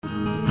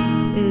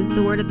is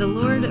the word of the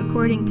Lord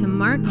according to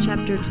Mark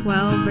chapter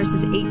 12,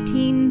 verses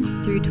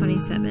 18 through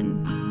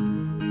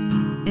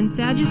 27. And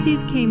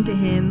Sadducees came to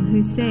him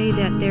who say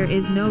that there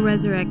is no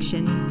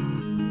resurrection.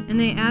 And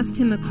they asked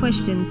him a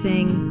question,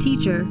 saying,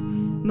 Teacher,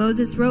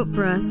 Moses wrote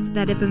for us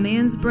that if a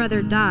man's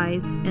brother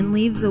dies and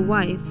leaves a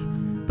wife,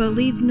 but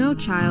leaves no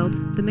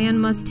child, the man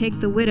must take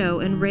the widow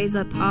and raise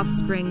up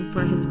offspring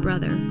for his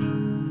brother.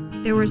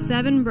 There were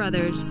 7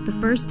 brothers. The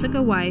first took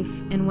a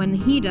wife, and when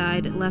he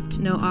died, left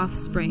no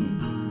offspring.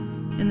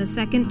 And the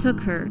second took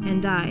her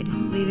and died,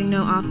 leaving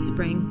no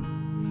offspring.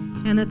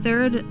 And the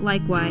third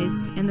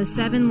likewise, and the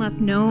 7 left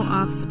no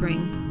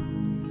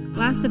offspring.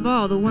 Last of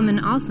all, the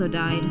woman also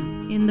died.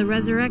 In the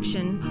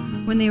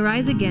resurrection, when they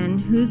rise again,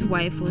 whose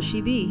wife will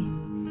she be?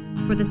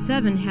 For the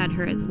 7 had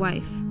her as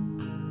wife.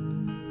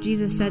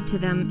 Jesus said to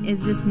them,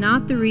 Is this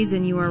not the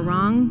reason you are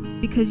wrong?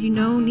 Because you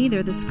know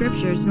neither the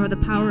Scriptures nor the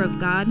power of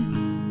God?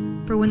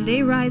 For when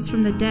they rise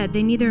from the dead,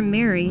 they neither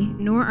marry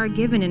nor are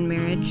given in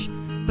marriage,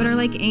 but are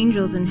like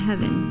angels in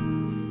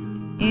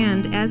heaven.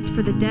 And as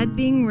for the dead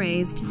being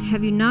raised,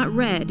 have you not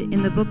read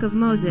in the book of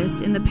Moses,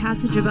 in the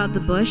passage about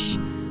the bush,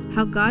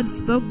 how God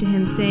spoke to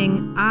him,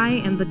 saying, I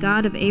am the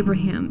God of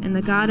Abraham, and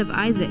the God of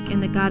Isaac,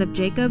 and the God of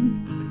Jacob?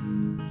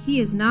 He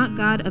is not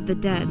God of the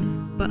dead,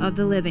 but of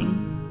the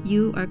living.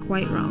 You are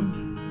quite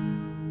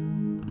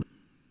wrong.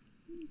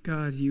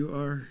 God, you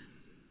are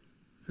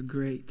a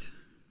great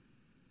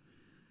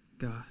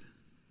God,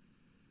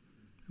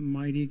 a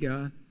mighty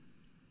God,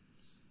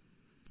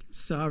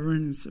 sovereign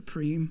and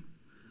supreme,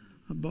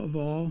 above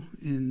all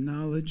in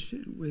knowledge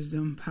and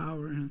wisdom,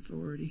 power and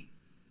authority.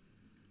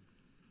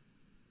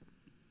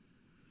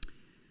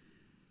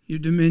 Your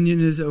dominion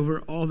is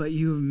over all that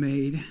you have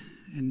made,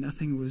 and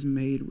nothing was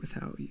made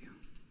without you.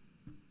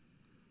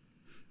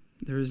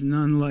 There is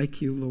none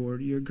like you,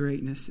 Lord. Your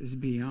greatness is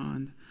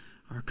beyond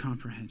our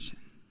comprehension.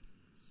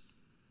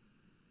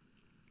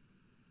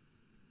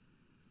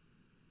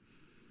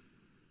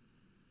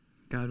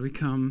 God, we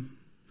come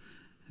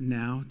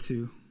now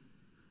to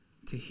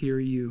hear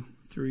you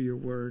through your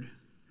word.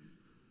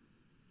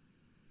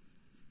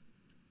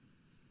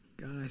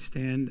 God, I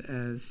stand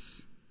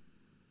as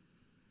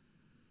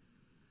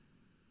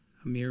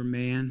a mere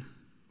man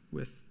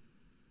with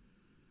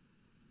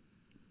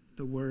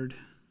the word.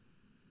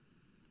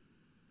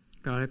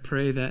 God, I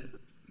pray that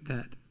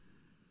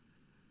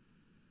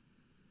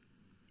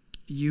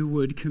you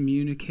would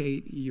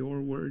communicate your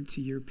word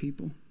to your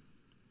people.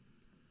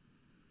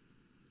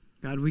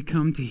 God, we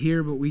come to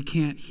hear, but we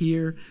can't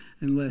hear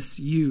unless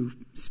you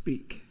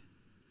speak.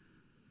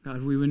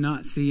 God, we would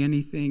not see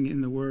anything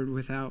in the word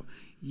without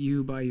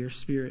you by your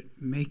Spirit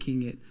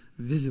making it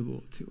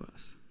visible to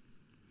us.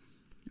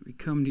 We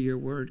come to your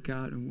word,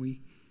 God, and we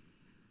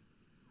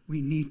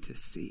need to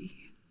see.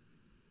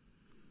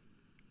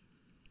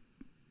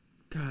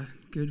 God,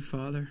 good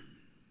Father,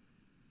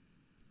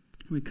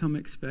 we come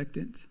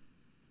expectant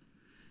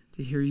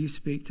to hear you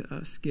speak to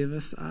us. Give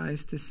us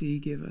eyes to see,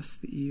 give us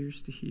the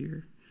ears to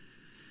hear.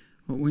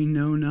 What we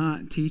know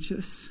not, teach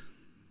us.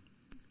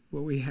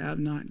 What we have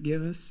not,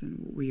 give us. And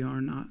what we are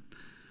not,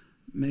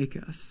 make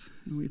us.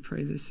 And we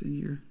pray this in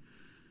your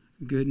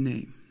good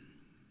name.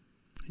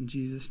 In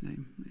Jesus'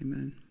 name,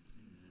 amen.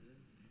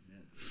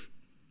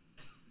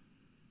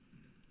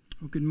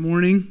 Well, good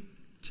morning,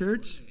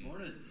 church. Good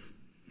morning.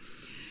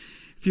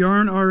 If you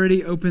aren't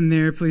already open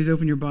there, please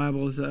open your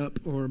Bibles up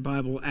or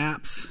Bible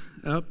apps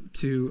up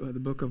to the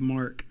book of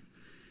Mark.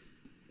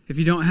 If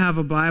you don't have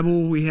a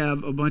Bible, we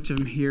have a bunch of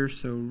them here,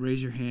 so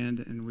raise your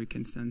hand and we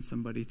can send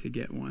somebody to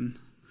get one.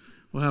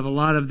 We'll have a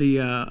lot of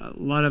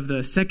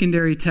the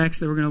secondary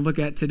text that we're going to look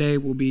at today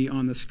will be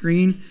on the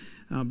screen,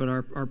 but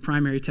our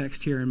primary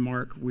text here in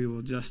Mark we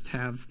will just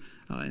have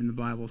in the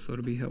Bible, so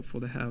it'll be helpful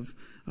to have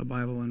a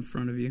Bible in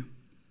front of you.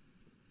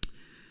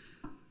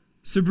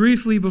 So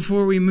briefly,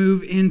 before we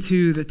move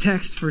into the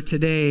text for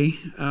today,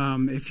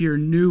 if you're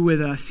new with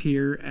us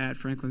here at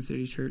Franklin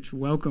City Church,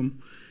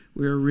 welcome.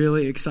 We're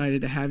really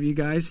excited to have you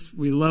guys.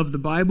 We love the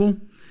Bible.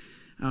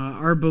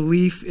 Our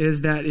belief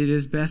is that it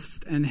is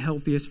best and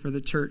healthiest for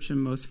the church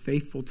and most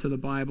faithful to the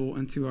Bible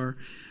and to our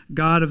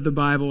God of the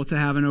Bible to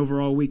have an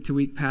overall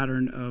week-to-week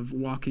pattern of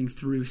walking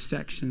through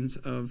sections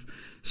of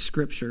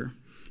Scripture.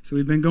 So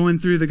we've been going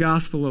through the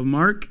Gospel of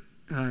Mark.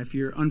 If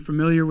you're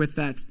unfamiliar with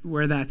that,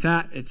 where that's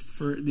at, it's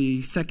for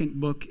the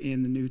second book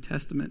in the New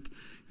Testament.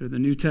 Go to the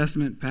New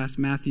Testament past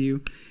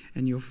Matthew,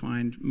 and you'll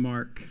find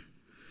Mark.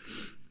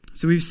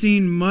 So we've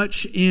seen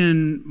much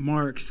in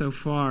Mark so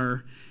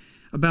far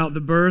about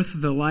the birth,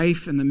 the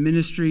life, and the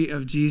ministry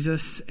of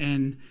Jesus.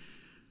 And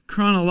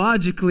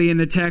chronologically in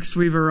the text,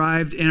 we've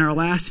arrived in our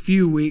last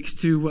few weeks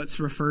to what's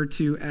referred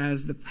to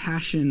as the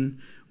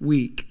Passion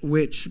Week,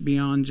 which,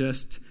 beyond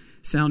just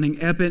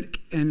sounding epic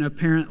and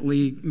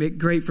apparently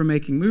great for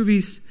making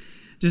movies,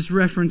 just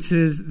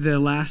references the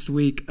last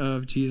week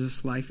of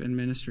Jesus' life and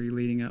ministry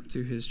leading up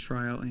to his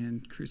trial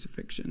and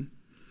crucifixion.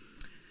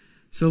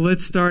 So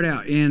let's start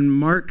out in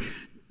Mark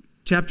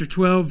chapter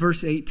 12,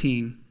 verse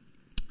 18.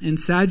 And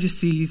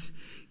Sadducees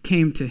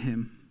came to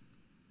him.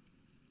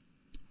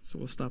 So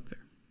we'll stop there.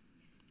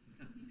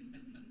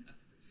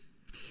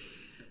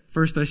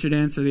 First, I should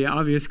answer the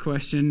obvious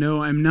question.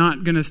 No, I'm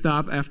not going to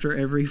stop after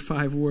every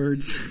 5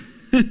 words.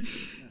 You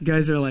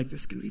guys are like,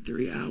 this is going to be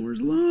 3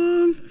 hours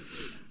long.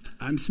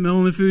 I'm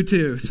smelling the food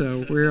too,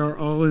 so we are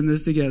all in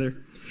this together.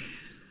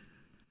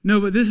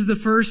 No, but this is the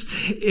first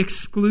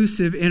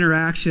exclusive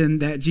interaction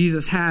that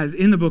Jesus has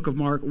in the book of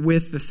Mark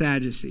with the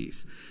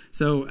Sadducees.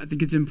 So I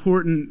think it's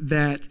important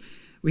that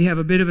we have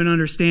a bit of an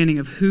understanding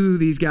of who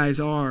these guys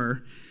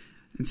are.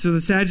 And so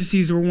the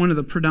Sadducees were one of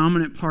the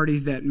predominant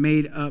parties that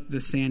made up the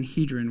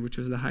Sanhedrin, which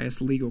was the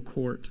highest legal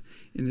court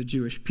in the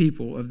Jewish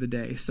people of the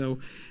day. So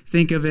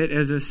think of it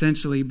as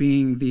essentially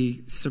being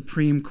the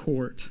supreme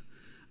court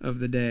of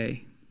the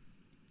day.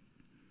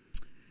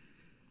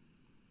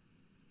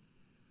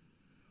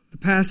 The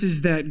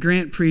passage that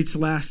Grant preached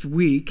last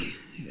week,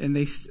 and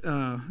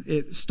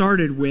it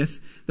started with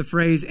the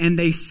phrase, "And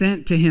they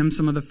sent to him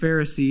some of the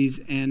Pharisees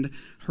and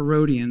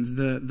Herodians."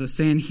 The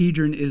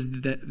Sanhedrin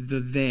is the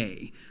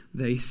they.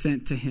 They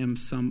sent to him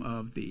some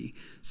of the.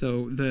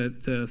 So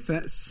the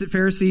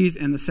Pharisees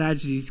and the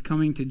Sadducees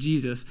coming to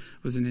Jesus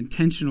was an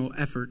intentional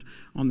effort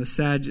on the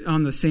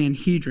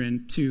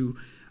Sanhedrin to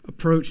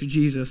approach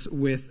Jesus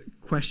with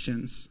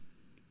questions.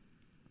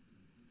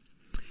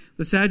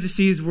 The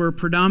Sadducees were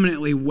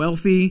predominantly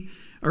wealthy,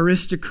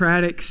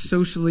 aristocratic,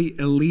 socially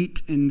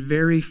elite, and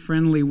very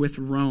friendly with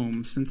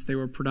Rome, since they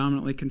were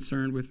predominantly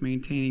concerned with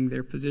maintaining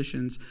their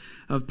positions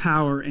of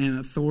power and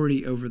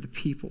authority over the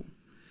people.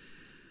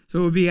 So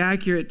it would be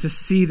accurate to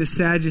see the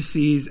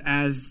Sadducees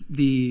as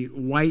the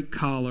white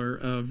collar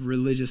of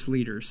religious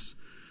leaders.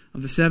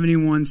 Of the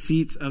 71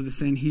 seats of the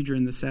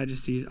Sanhedrin, the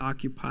Sadducees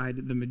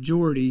occupied the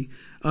majority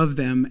of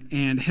them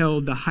and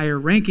held the higher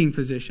ranking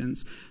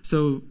positions.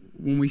 So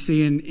when we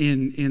see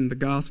in the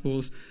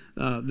Gospels,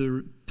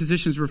 the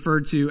positions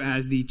referred to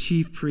as the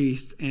chief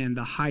priests and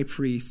the high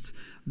priests,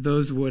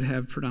 those would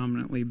have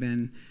predominantly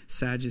been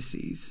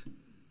Sadducees.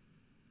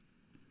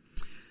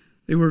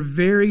 They were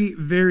very,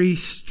 very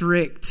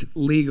strict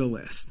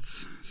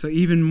legalists, so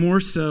even more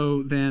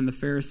so than the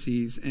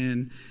Pharisees.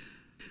 And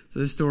so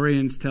the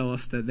historians tell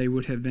us that they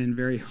would have been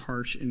very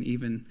harsh and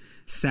even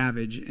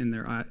savage in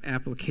their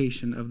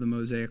application of the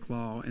Mosaic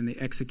Law and the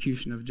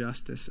execution of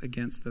justice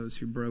against those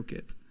who broke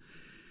it.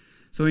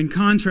 So in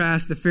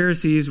contrast, the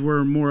Pharisees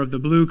were more of the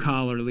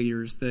blue-collar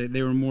leaders.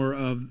 They were more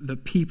of the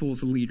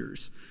people's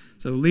leaders.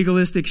 So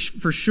legalistic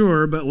for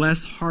sure, but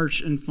less harsh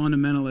and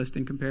fundamentalist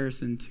in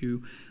comparison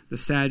to the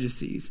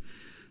Sadducees.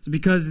 So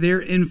because their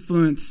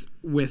influence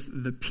with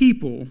the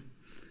people,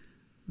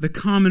 the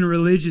common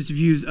religious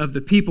views of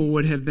the people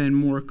would have been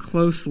more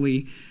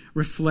closely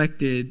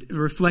reflective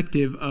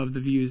of the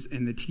views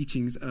and the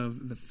teachings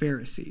of the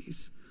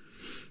Pharisees.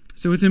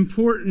 So it's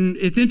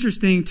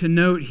interesting to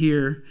note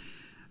here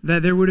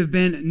that there would have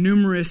been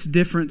numerous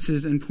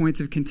differences and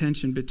points of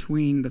contention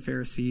between the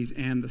Pharisees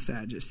and the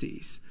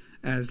Sadducees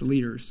as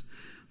leaders.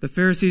 The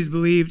Pharisees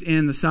believed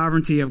in the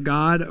sovereignty of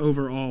God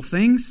over all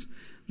things.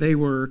 They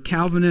were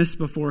Calvinists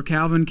before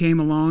Calvin came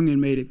along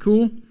and made it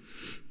cool,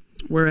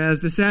 whereas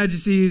the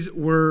Sadducees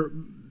were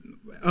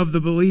of the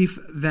belief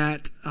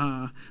that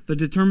the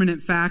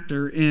determinant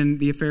factor in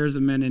the affairs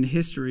of men in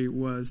history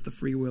was the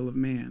free will of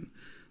man.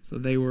 So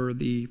they were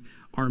the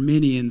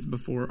Arminians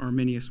before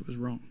Arminius was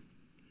wrong.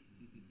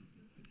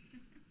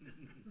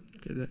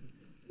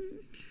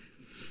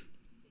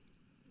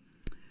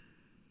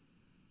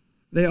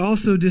 They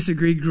also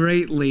disagreed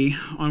greatly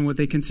on what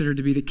they considered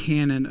to be the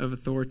canon of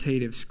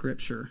authoritative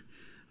Scripture.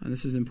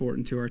 This is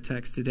important to our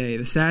text today.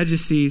 The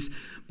Sadducees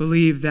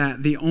believed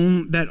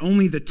that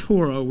only the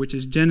Torah, which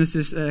is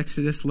Genesis,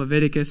 Exodus,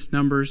 Leviticus,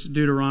 Numbers,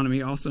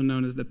 Deuteronomy, also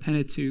known as the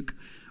Pentateuch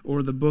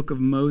or the Book of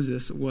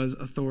Moses, was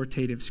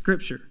authoritative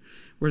Scripture,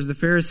 whereas the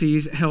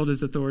Pharisees held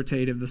as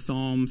authoritative the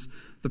Psalms,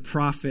 the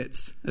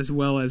prophets, as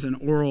well as an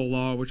oral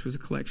law, which was a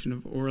collection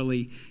of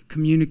orally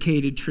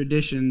communicated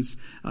traditions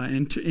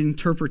and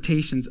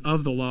interpretations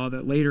of the law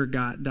that later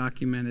got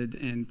documented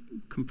and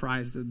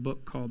comprised a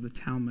book called the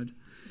Talmud.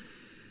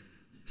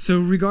 So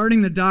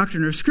regarding the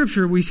doctrine of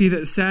Scripture, we see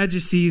that the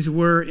Sadducees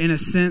were, in a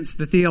sense,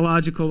 the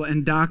theological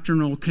and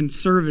doctrinal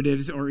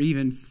conservatives or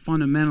even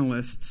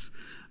fundamentalists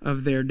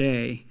of their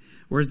day,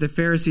 whereas the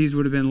Pharisees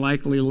would have been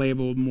likely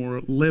labeled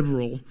more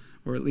liberal,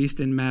 or at least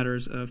in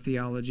matters of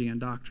theology and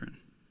doctrine.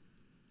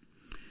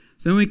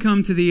 So then we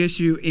come to the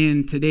issue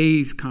in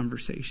today's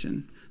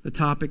conversation, the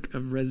topic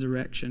of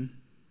resurrection.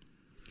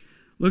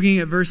 Looking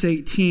at verse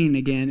 18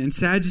 again, "And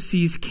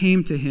Sadducees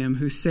came to him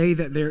who say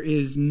that there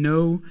is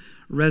no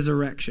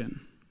resurrection."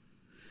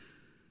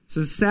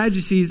 So the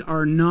Sadducees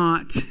are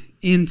not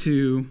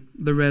into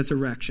the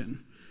resurrection.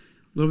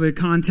 A little bit of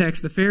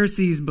context, the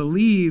Pharisees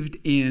believed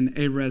in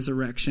a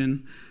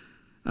resurrection,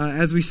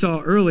 as we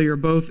saw earlier,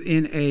 both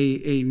in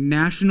a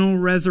national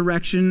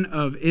resurrection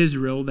of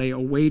Israel. They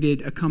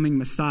awaited a coming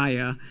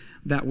Messiah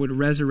that would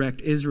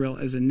resurrect Israel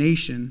as a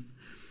nation,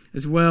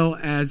 as well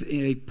as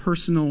a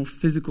personal,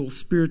 physical,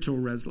 spiritual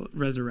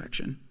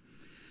resurrection.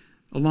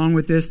 Along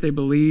with this, they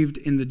believed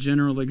in the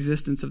general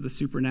existence of the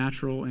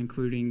supernatural,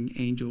 including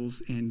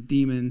angels and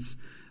demons,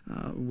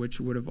 which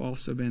would have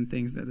also been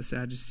things that the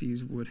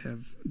Sadducees would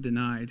have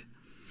denied.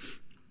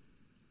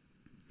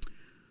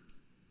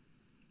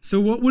 So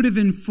what would have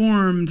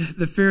informed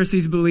the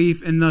Pharisees'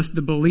 belief and thus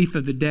the belief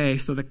of the day,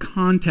 so the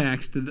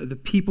context, the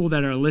people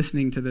that are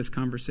listening to this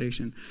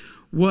conversation,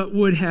 what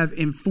would have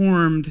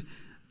informed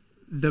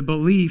the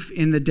belief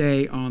in the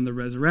day on the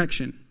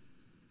resurrection?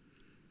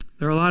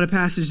 There are a lot of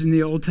passages in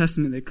the Old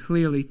Testament that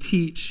clearly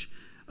teach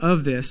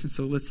of this, and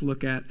so let's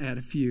look at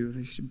a few.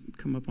 They should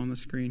come up on the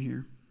screen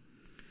here.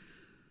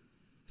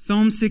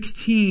 Psalm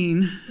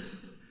 16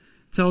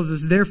 tells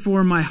us,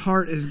 "Therefore my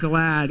heart is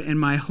glad and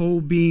my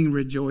whole being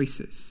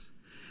rejoices.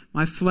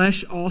 My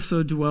flesh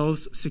also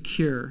dwells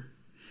secure.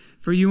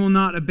 For you will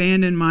not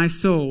abandon my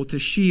soul to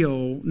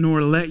Sheol,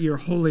 nor let your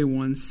Holy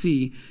One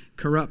see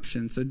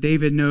corruption." So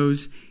David,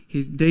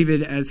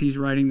 as he's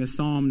writing the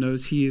psalm,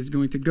 knows he is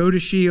going to go to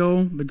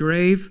Sheol, the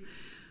grave,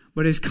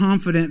 but is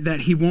confident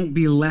that he won't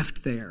be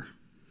left there.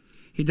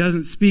 He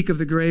doesn't speak of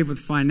the grave with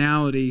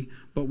finality,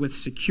 but with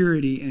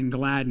security and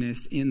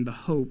gladness in the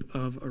hope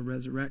of a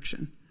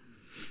resurrection.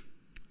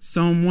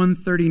 Psalm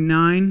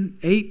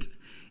 139:8,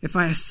 "If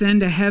I ascend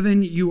to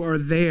heaven, you are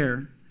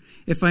there.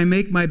 If I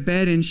make my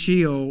bed in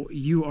Sheol,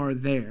 you are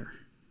there."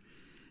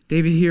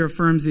 David here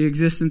affirms the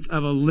existence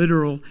of a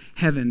literal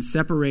heaven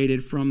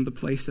separated from the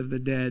place of the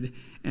dead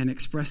and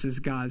expresses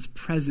God's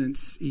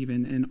presence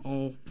even in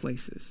all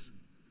places.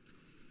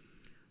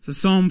 So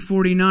Psalm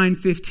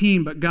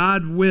 49:15, "But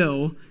God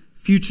will,"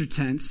 future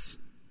tense,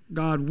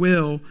 "God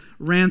will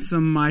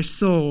ransom my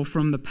soul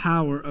from the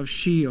power of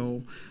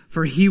Sheol,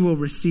 for he will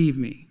receive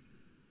me."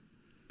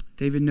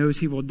 David knows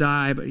he will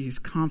die, but he's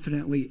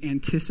confidently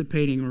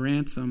anticipating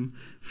ransom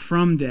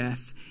from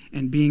death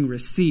and being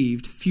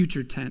received,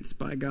 future tense,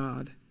 by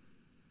God.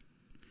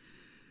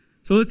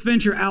 So let's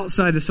venture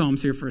outside the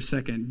Psalms here for a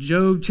second.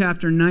 Job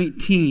chapter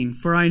 19,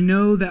 "For I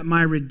know that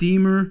my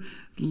Redeemer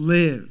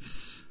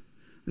lives."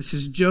 This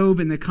is Job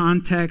in the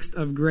context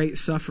of great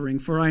suffering.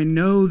 "For I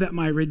know that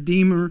my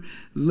Redeemer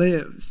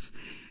lives,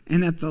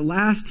 and at the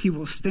last he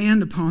will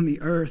stand upon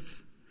the earth.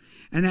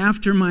 And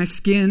after my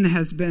skin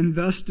has been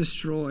thus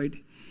destroyed,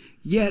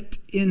 yet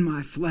in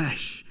my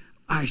flesh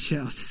I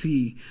shall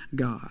see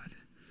God,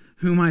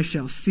 whom I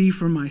shall see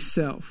for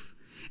myself,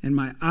 and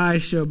my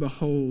eyes shall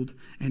behold,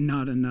 and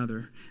not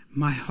another.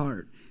 My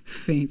heart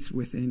faints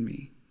within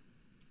me."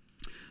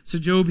 So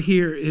Job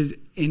here is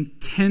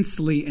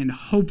intensely and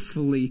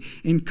hopefully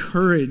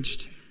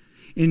encouraged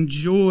in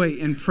joy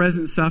and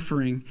present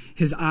suffering,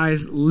 his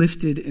eyes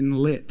lifted and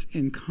lit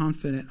in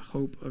confident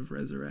hope of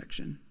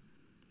resurrection.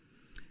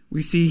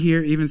 We see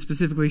here even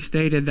specifically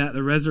stated that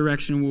the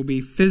resurrection will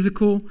be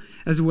physical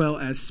as well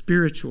as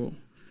spiritual.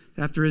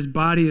 After his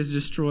body is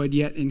destroyed,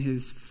 yet in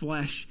his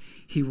flesh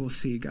he will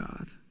see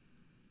God.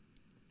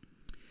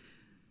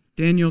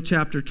 Daniel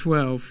chapter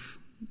 12,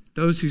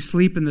 "Those who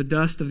sleep in the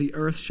dust of the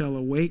earth shall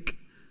awake,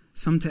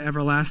 some to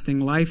everlasting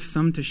life,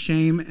 some to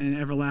shame and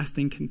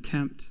everlasting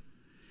contempt."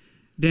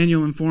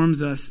 Daniel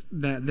informs us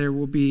that there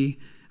will be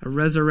a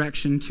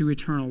resurrection to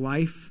eternal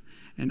life,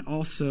 and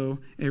also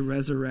a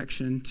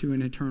resurrection to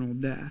an eternal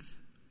death.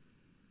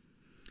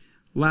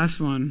 Last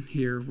one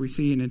here, we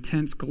see an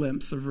intense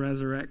glimpse of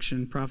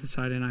resurrection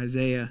prophesied in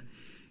Isaiah.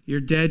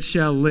 "Your dead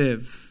shall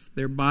live,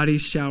 their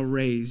bodies shall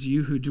raise.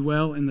 You who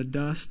dwell in the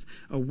dust,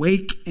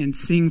 awake and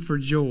sing for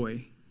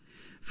joy.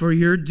 For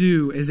your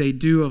dew is a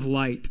dew of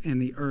light, and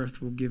the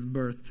earth will give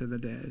birth to the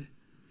dead."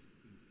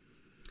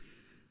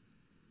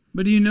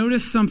 But do you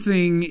notice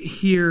something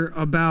here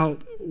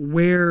about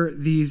where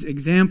these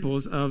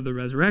examples of the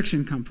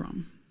resurrection come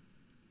from?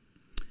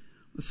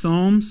 The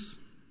Psalms,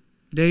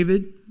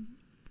 David,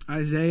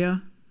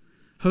 Isaiah,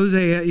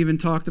 Hosea even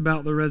talked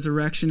about the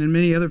resurrection in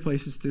many other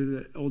places through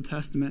the Old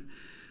Testament.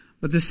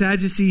 But the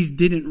Sadducees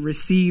didn't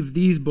receive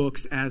these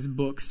books as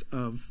books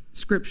of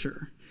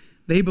Scripture.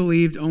 They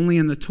believed only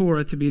in the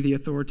Torah to be the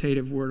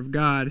authoritative Word of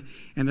God,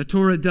 and the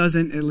Torah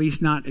doesn't, at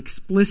least not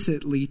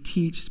explicitly,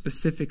 teach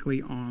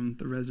specifically on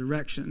the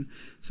resurrection.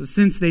 So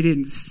since they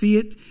didn't see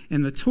it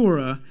in the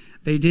Torah,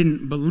 they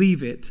didn't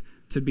believe it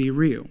to be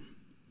real.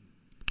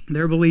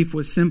 Their belief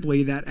was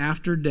simply that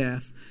after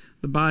death,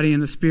 the body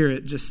and the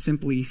spirit just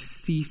simply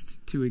ceased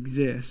to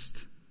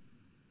exist,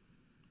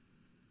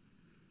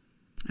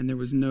 and there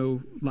was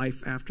no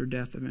life after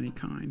death of any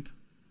kind.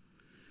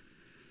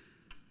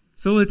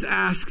 So let's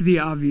ask the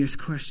obvious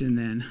question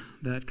then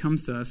that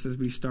comes to us as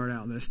we start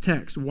out this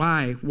text.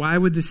 Why? Why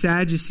would the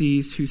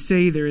Sadducees, who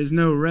say there is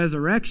no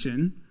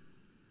resurrection,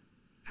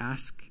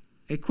 ask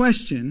a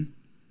question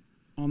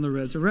on the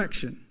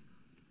resurrection?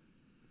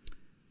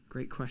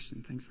 Great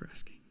question. Thanks for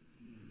asking.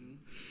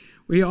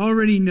 We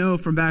already know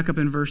from back up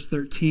in verse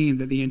 13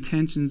 that the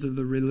intentions of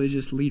the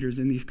religious leaders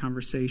in these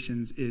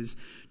conversations is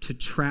to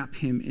trap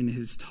him in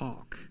his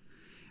talk.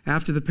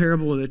 After the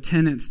parable of the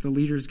tenants, the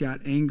leaders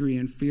got angry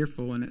and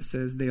fearful, and it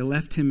says they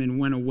left him and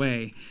went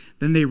away.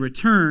 Then they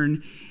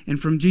returned, and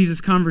from Jesus'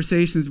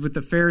 conversations with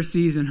the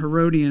Pharisees and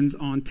Herodians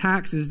on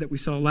taxes that we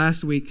saw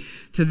last week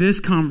to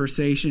this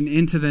conversation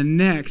into the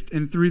next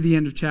and through the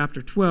end of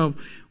chapter 12,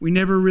 we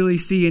never really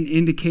see an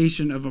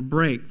indication of a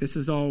break. This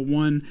is all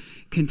one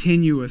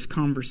continuous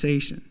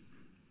conversation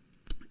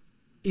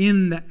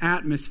in the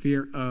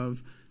atmosphere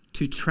of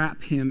to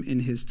trap him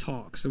in his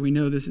talk. So we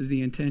know this is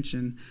the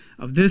intention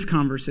of this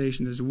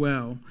conversation as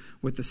well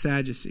with the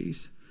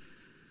Sadducees.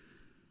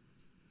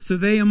 So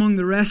they, among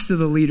the rest of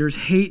the leaders,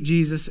 hate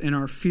Jesus and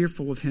are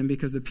fearful of him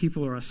because the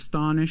people are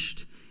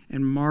astonished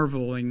and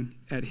marveling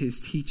at his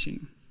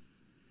teaching.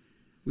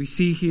 We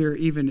see here,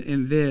 even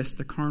in this,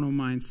 the carnal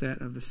mindset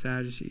of the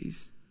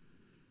Sadducees.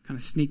 Kind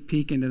of sneak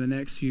peek into the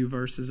next few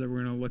verses that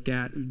we're going to look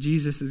at.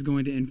 Jesus is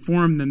going to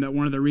inform them that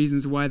one of the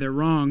reasons why they're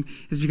wrong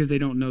is because they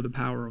don't know the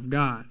power of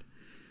God.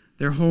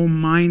 Their whole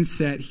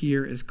mindset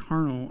here is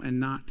carnal and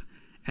not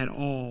at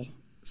all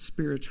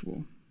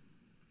spiritual,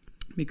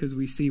 because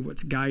we see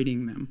what's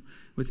guiding them,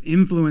 what's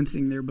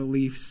influencing their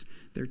beliefs,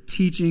 their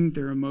teaching,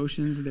 their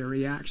emotions, their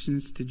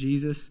reactions to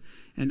Jesus,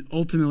 and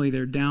ultimately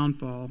their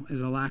downfall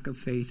is a lack of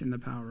faith in the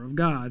power of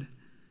God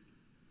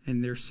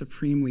and their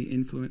supremely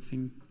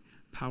influencing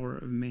power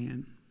of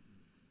man.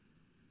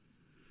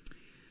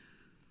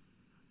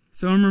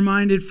 So I'm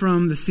reminded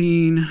from the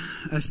scene,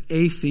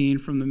 a scene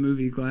from the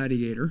movie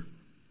Gladiator.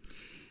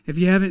 If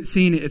you haven't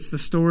seen it, it's the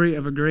story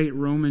of a great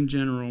Roman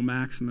general,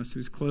 Maximus,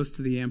 who's close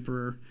to the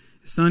emperor.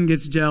 His son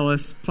gets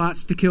jealous,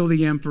 plots to kill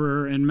the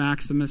emperor and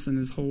Maximus and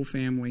his whole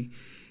family,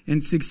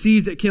 and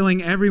succeeds at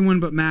killing everyone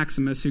but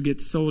Maximus, who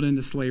gets sold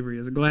into slavery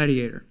as a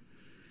gladiator.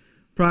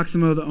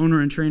 Proximo, the owner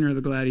and trainer of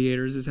the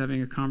gladiators, is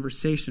having a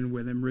conversation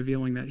with him,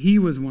 revealing that he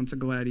was once a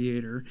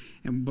gladiator,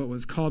 but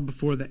was called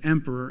before the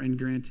emperor and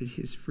granted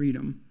his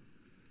freedom.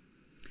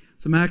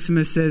 So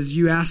Maximus says,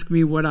 "You ask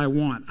me what I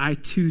want. I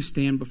too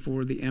stand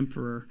before the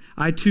emperor.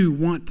 I too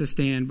want to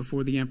stand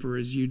before the emperor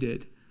as you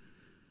did."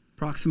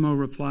 Proximo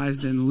replies,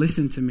 "Then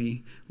listen to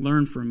me,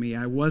 learn from me.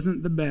 I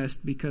wasn't the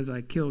best because I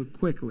killed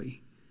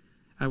quickly.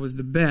 I was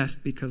the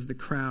best because the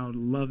crowd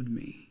loved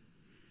me.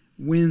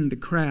 Win the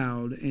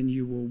crowd and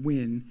you will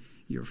win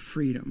your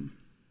freedom."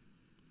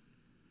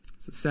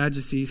 So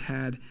Sadducees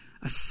had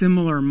a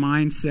similar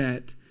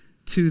mindset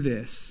to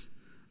this.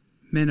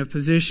 Men of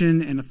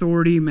position and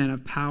authority, men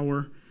of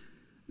power.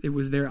 It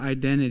was their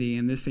identity,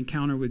 and this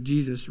encounter with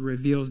Jesus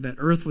reveals that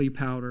earthly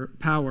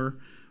power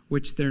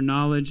which their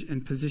knowledge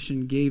and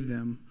position gave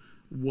them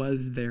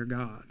was their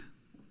God.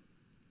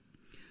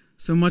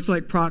 So much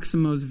like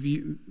Proximo's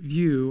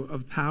view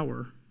of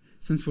power,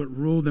 since what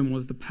ruled them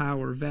was the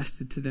power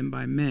vested to them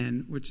by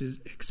men, which is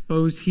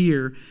exposed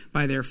here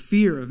by their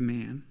fear of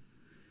man,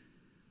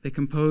 they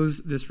compose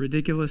this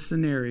ridiculous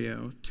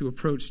scenario to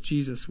approach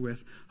Jesus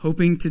with,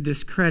 hoping to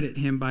discredit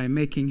him by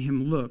making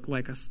him look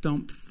like a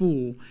stumped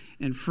fool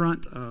in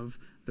front of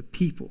the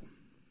people.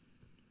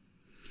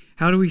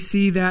 How do we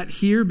see that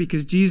here?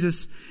 Because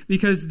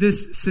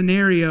this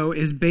scenario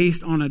is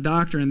based on a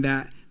doctrine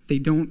that they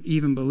don't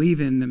even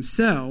believe in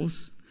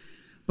themselves,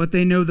 but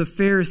they know the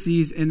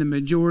Pharisees and the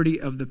majority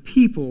of the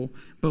people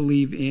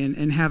believe in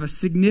and have a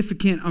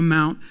significant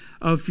amount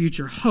of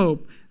future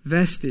hope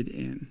vested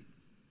in.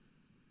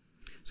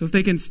 So if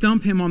they can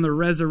stump him on the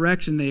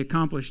resurrection, they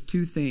accomplish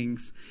two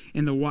things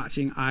in the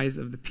watching eyes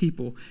of the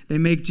people. They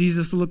make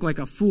Jesus look like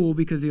a fool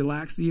because he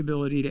lacks the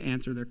ability to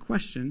answer their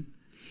question.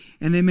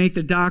 And they make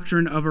the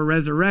doctrine of a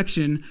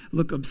resurrection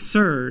look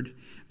absurd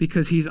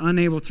because he's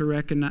unable to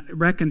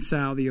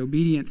reconcile the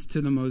obedience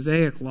to the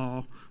Mosaic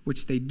law,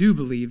 which they do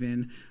believe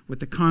in, with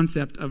the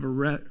concept of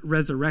a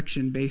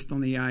resurrection based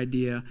on the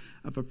idea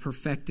of a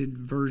perfected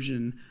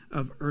version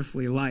of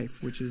earthly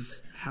life, which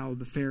is how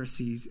the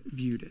Pharisees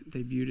viewed it.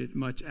 They viewed it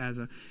much as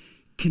a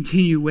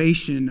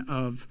continuation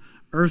of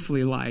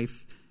earthly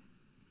life,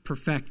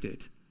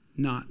 perfected,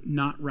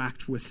 not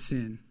racked with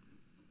sin.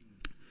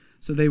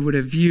 So they would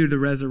have viewed the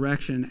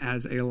resurrection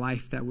as a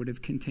life that would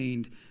have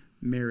contained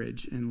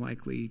marriage and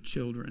likely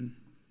children.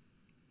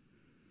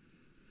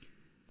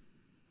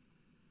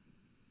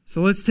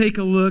 So let's take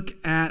a look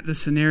at the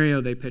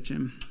scenario they pitch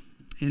him.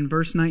 In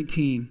verse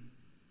 19,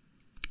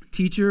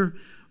 "Teacher,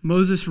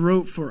 Moses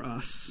wrote for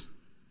us."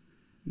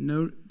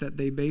 Note that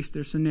they base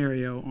their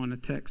scenario on a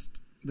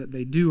text that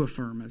they do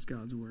affirm as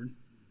God's word.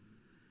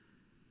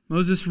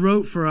 "Moses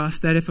wrote for us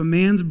that if a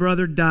man's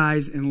brother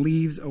dies and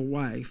leaves a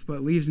wife,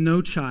 but leaves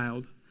no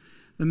child,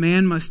 the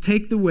man must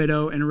take the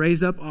widow and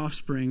raise up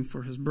offspring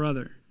for his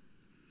brother.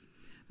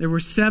 There were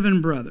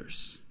 7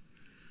 brothers.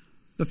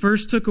 The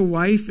first took a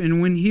wife, and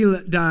when he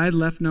died,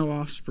 left no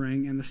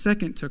offspring. And the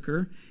second took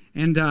her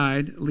and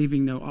died,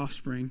 leaving no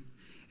offspring.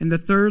 And the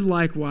third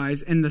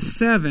likewise, and the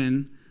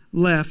 7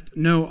 left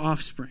no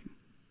offspring.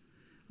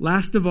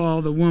 Last of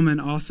all, the woman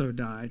also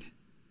died.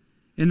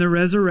 In the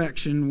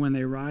resurrection, when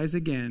they rise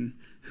again,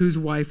 whose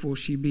wife will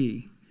she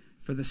be?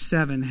 For the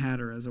 7 had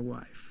her as a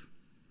wife."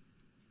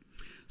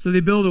 So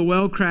they build a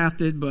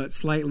well-crafted but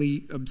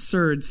slightly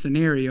absurd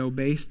scenario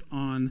based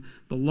on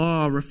the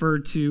law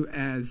referred to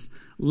as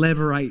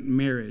Levirate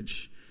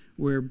marriage,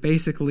 where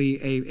basically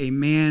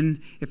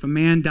if a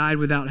man died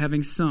without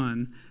having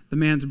son, the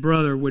man's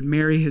brother would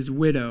marry his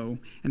widow,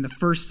 and the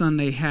first son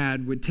they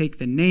had would take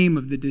the name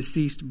of the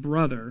deceased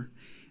brother,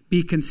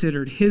 be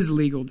considered his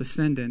legal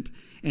descendant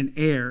and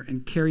heir,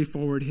 and carry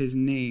forward his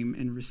name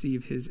and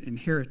receive his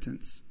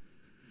inheritance.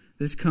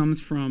 This comes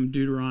from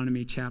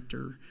Deuteronomy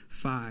chapter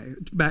 25,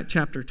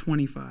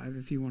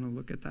 if you want to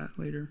look at that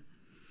later.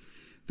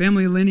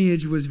 Family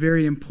lineage was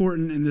very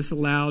important, and this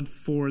allowed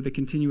for the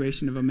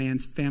continuation of a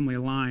man's family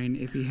line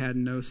if he had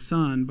no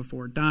son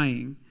before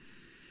dying.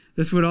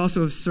 This would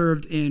also have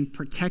served in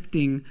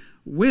protecting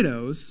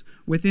widows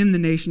within the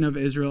nation of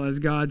Israel as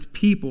God's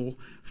people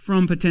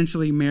from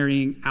potentially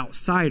marrying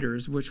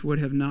outsiders, which would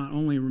have not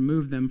only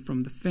removed them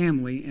from the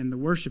family and the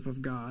worship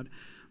of God,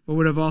 but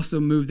would have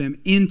also moved them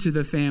into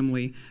the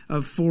family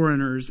of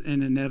foreigners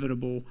and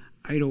inevitable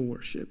idol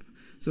worship.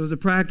 So it was a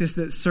practice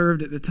that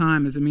served at the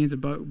time as a means of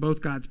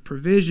both God's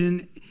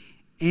provision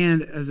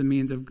and as a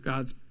means of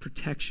God's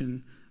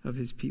protection of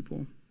his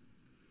people.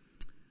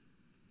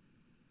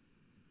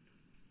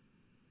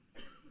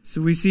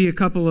 So we see a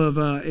couple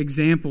of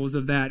examples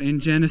of that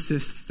in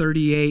Genesis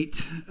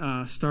 38,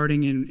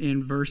 starting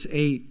in verse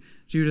 8.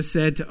 Judah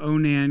said to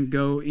Onan,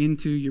 "Go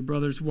into your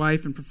brother's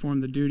wife and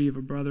perform the duty of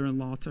a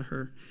brother-in-law to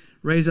her.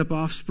 Raise up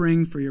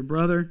offspring for your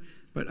brother."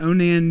 But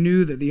Onan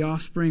knew that the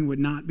offspring would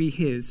not be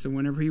his, so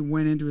whenever he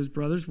went into his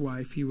brother's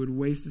wife, he would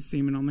waste the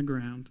semen on the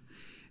ground,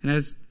 and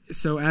as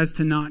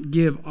to not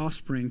give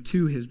offspring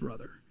to his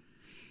brother.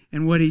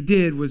 And what he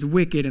did was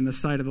wicked in the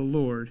sight of the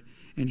Lord,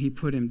 and he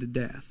put him to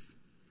death.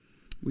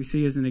 We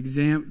see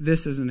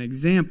this as an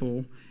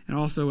example, and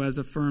also as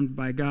affirmed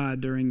by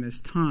God during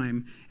this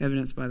time,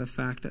 evidenced by the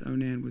fact that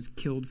Onan was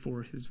killed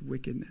for his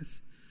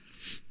wickedness.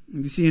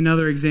 And we see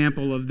another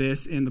example of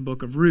this in the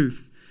book of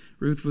Ruth.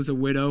 Ruth was a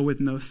widow with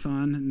no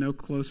son, no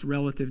close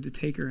relative to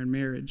take her in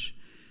marriage.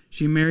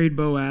 She married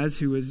Boaz,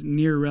 who was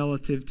near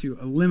relative to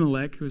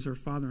Elimelech, who was her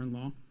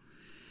father-in-law.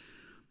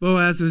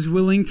 Boaz was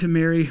willing to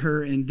marry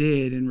her and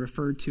did, and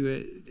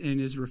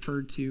is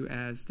referred to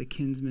as the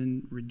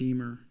kinsman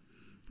redeemer,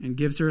 and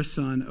gives her a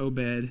son,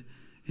 Obed,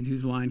 in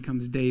whose line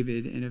comes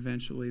David and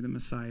eventually the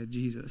Messiah,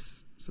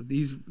 Jesus. So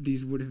these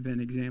would have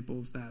been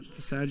examples that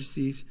the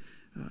Sadducees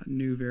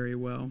knew very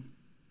well.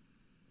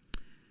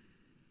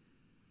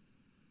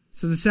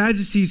 So the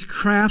Sadducees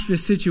craft the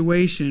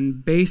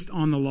situation based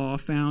on the law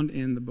found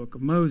in the book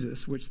of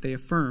Moses, which they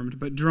affirmed,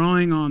 but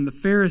drawing on the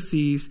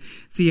Pharisees'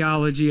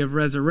 theology of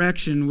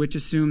resurrection, which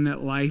assumed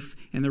that life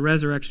and the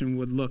resurrection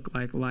would look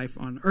like life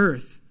on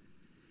earth.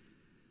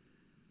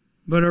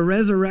 But a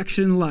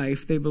resurrection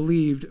life, they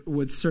believed,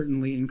 would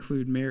certainly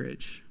include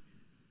marriage.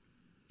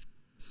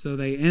 So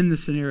they end the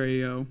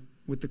scenario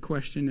with the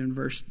question in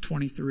verse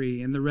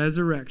 23, "In the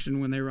resurrection,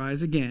 when they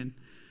rise again,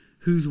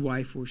 whose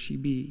wife will she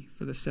be?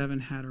 For the seven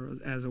had her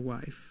as a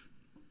wife."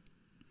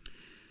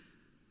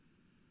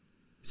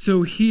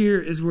 So here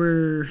is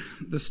where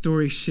the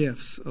story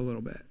shifts a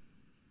little bit.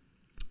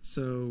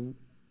 So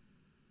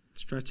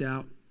stretch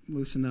out,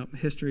 loosen up.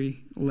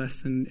 History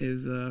lesson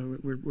is,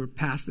 we're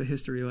past the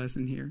history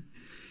lesson here.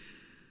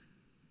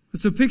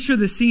 So picture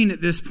the scene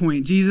at this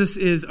point. Jesus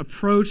is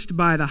approached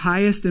by the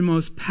highest and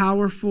most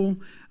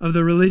powerful of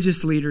the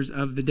religious leaders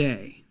of the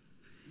day.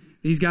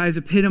 These guys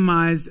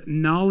epitomized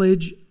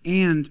knowledge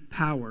and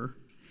power,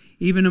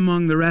 even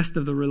among the rest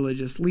of the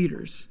religious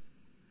leaders.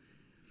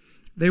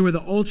 They were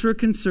the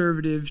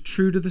ultra-conservative,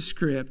 true to the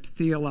script,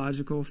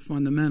 theological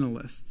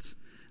fundamentalists.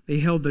 They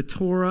held the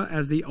Torah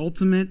as the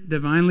ultimate,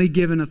 divinely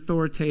given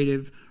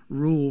authoritative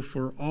rule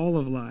for all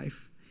of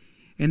life,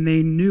 and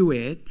they knew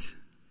it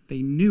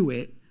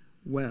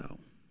well.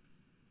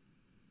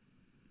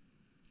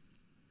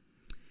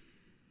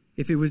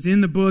 If it was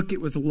in the book,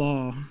 it was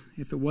law.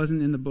 If it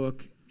wasn't in the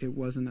book, it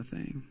wasn't a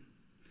thing.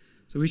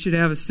 So we should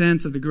have a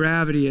sense of the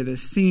gravity of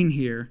this scene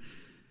here,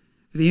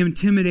 the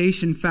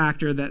intimidation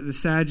factor that the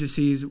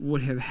Sadducees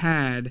would have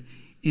had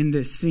in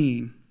this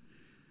scene.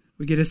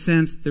 We get a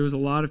sense there was a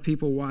lot of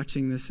people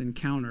watching this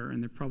encounter,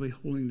 and they're probably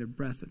holding their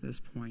breath at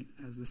this point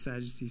as the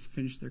Sadducees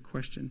finish their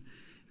question.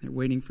 They're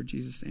waiting for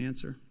Jesus to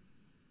answer.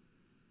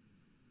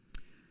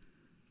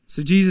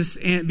 So Jesus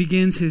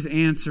begins his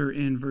answer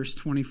in verse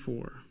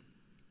 24.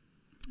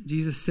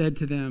 Jesus said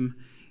to them,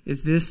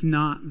 "Is this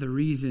not the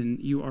reason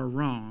you are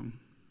wrong?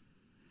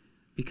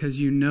 Because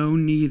you know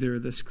neither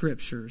the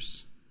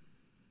Scriptures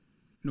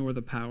nor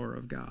the power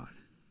of God."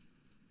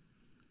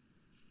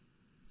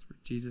 That's where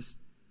Jesus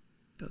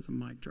does a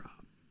mic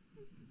drop.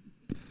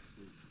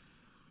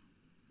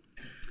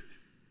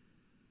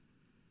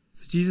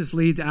 So Jesus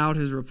leads out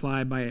his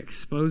reply by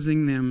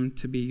exposing them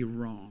to be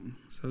wrong.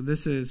 So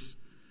this is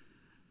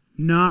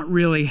not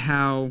really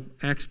how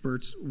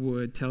experts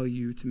would tell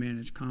you to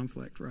manage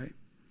conflict, right?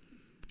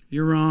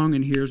 You're wrong,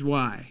 and here's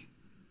why.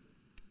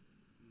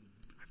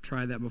 I've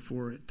tried that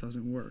before. It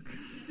doesn't work.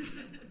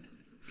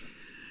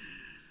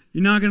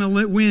 You're not going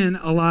to win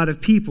a lot of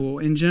people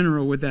in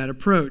general with that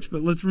approach.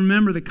 But let's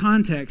remember the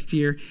context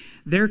here.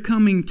 They're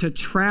coming to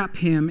trap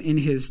him in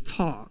his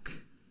talk.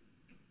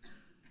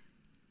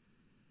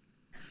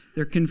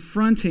 They're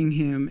confronting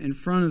him in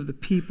front of the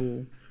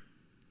people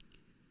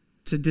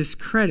to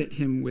discredit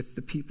him with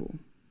the people.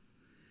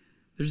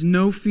 There's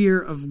no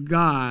fear of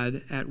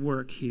God at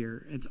work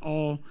here. It's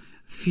all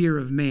fear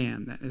of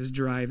man that is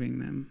driving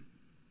them.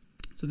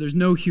 So there's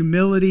no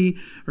humility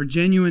or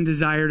genuine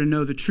desire to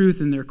know the truth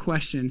in their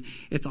question.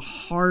 It's a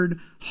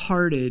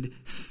hard-hearted,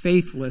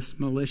 faithless,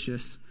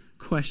 malicious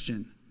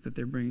question that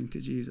they're bringing to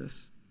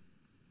Jesus.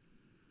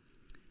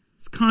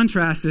 Let's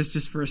contrast this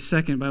just for a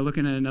second by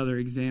looking at another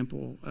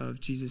example of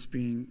Jesus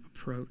being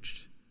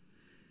approached.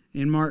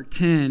 In Mark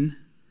 10,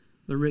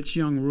 the rich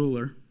young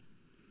ruler,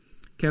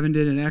 Kevin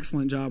did an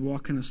excellent job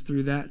walking us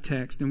through that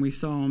text, and we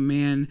saw a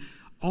man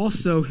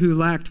also who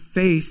lacked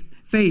faith,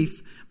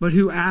 but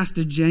who asked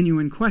a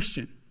genuine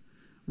question.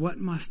 What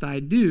must I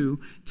do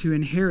to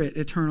inherit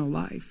eternal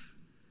life?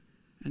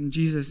 And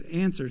Jesus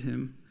answered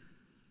him,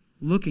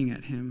 looking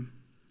at him,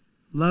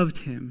 loved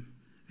him,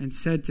 and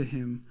said to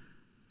him,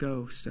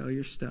 go, sell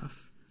your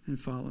stuff and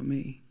follow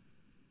me.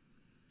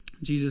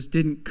 Jesus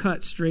didn't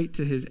cut straight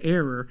to his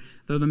error,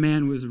 though the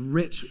man was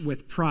rich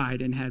with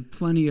pride and had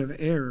plenty of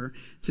error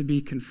to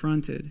be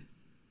confronted,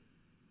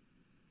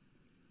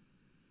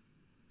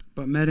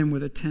 but met him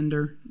with a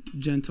tender,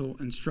 gentle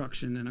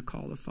instruction and a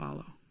call to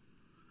follow.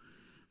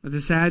 But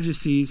the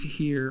Sadducees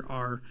here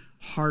are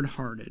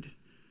hard-hearted.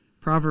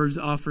 Proverbs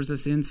offers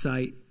us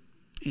insight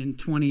in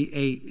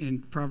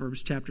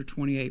Proverbs chapter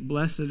 28.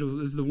 Blessed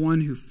is the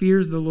one who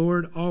fears the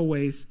Lord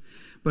always,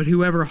 but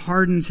whoever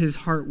hardens his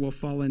heart will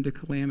fall into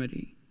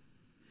calamity.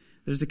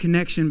 There's a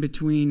connection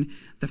between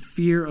the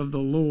fear of the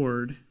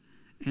Lord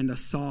and a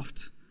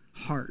soft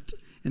heart.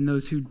 And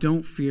those who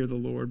don't fear the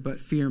Lord but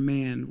fear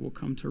man will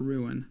come to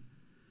ruin.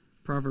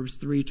 Proverbs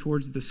 3,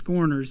 towards the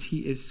scorners he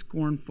is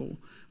scornful,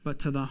 but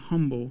to the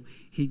humble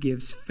he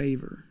gives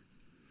favor.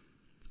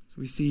 So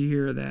we see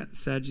here that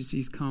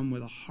Sadducees come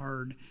with a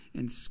hard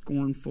and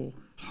scornful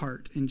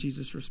heart, and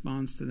Jesus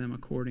responds to them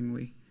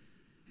accordingly.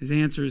 His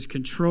answer is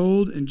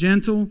controlled and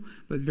gentle,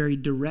 but very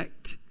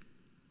direct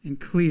and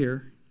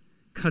clear,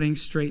 cutting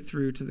straight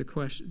through the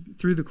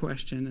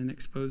question and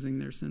exposing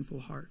their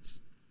sinful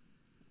hearts.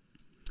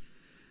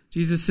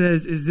 Jesus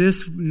says, is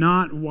this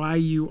not why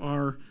you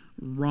are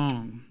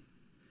wrong?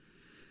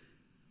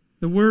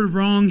 The word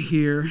wrong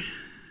here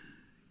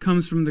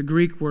comes from the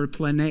Greek word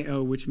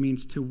planeo, which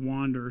means to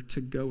wander,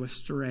 to go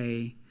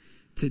astray,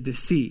 to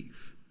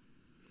deceive.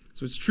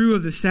 So it's true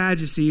of the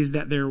Sadducees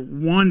that they're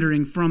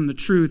wandering from the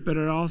truth, but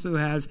it also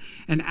has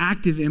an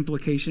active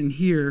implication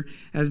here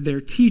as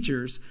their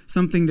teachers,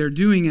 something they're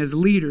doing as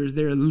leaders.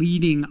 They're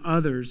leading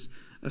others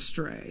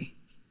astray.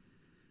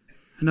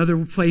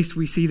 Another place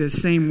we see the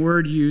same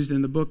word used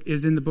in the book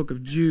is in the book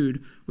of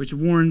Jude, which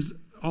warns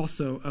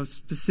also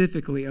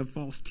specifically of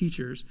false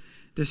teachers,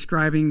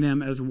 describing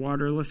them as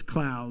waterless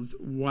clouds,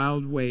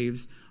 wild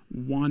waves,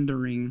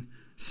 wandering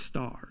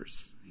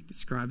stars. He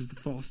describes the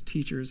false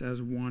teachers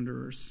as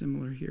wanderers,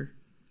 similar here.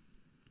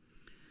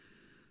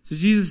 So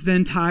Jesus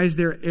then ties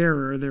their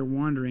error, their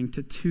wandering,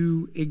 to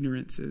two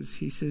ignorances.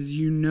 He says,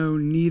 you know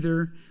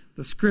neither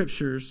the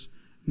Scriptures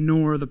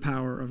nor the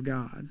power of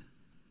God.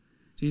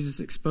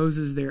 Jesus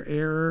exposes their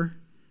error,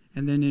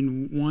 and then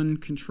in one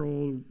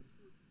controlled,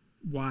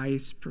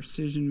 wise,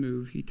 precision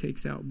move, he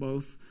takes out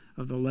both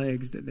of the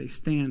legs that they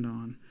stand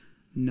on,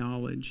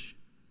 knowledge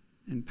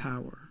and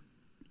power.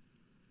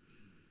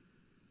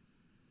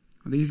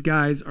 These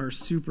guys are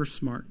super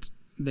smart.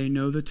 They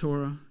know the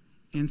Torah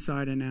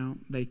inside and out.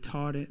 They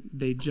taught it.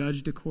 They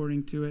judged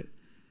according to it.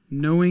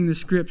 Knowing the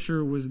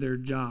Scripture was their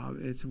job.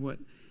 It's what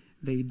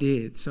they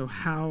did. So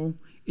how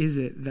is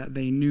it that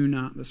they knew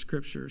not the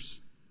Scriptures?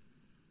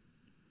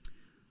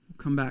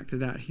 We'll come back to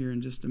that here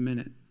in just a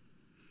minute.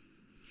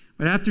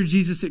 But after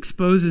Jesus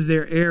exposes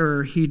their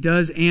error, he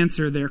does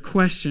answer their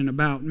question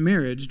about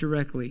marriage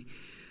directly.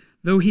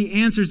 Though he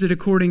answers it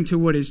according to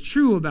what is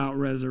true about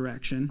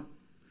resurrection,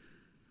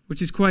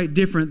 which is quite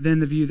different than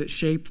the view that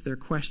shaped their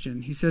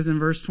question. He says in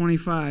verse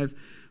 25,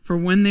 for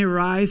when they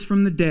rise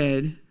from the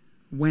dead,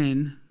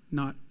 when,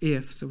 not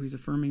if, so he's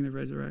affirming the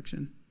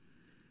resurrection,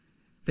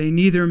 they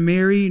neither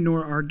marry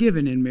nor are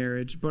given in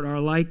marriage, but are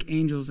like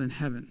angels in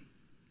heaven.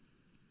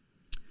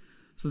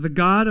 So the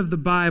God of the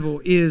Bible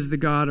is the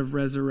God of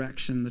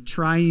resurrection, the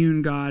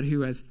triune God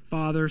who as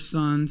Father,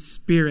 Son,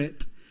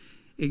 Spirit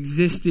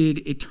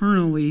existed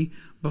eternally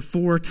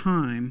before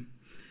time,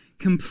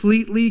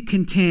 completely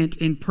content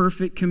in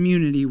perfect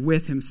community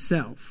with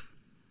himself,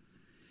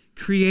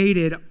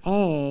 created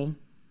all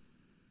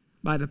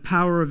by the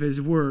power of his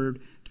word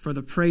for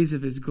the praise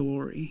of his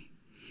glory.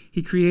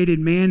 He created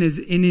man as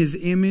in his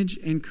image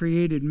and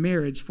created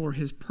marriage for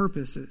his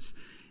purposes,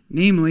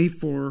 namely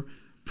for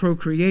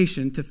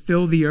procreation, to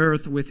fill the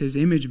earth with his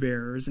image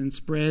bearers and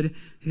spread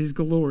his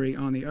glory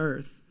on the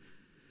earth.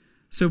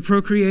 So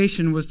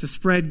procreation was to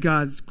spread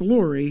God's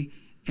glory,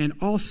 and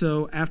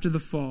also after the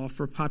fall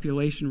for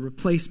population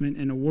replacement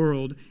in a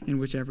world in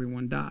which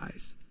everyone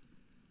dies.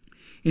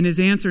 In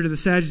his answer to the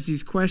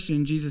Sadducees'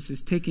 question, Jesus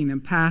is taking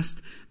them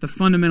past the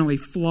fundamentally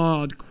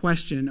flawed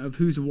question of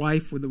whose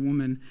wife would the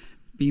woman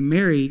be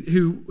married,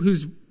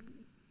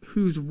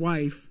 whose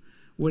wife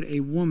would a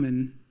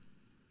woman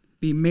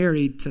be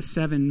married to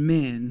 7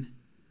 men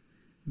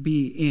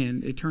be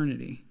in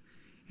eternity,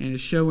 and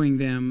is showing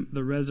them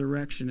the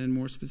resurrection, and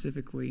more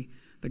specifically,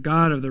 the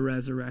God of the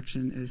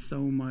resurrection is so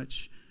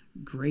much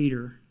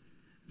greater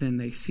than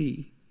they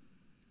see.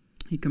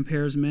 He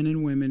compares men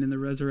and women in the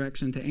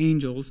resurrection to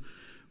angels,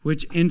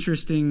 which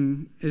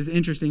is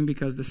interesting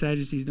because the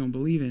Sadducees don't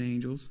believe in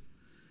angels.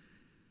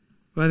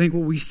 But I think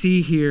what we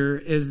see here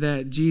is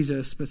that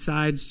Jesus,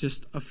 besides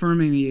just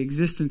affirming the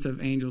existence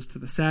of angels to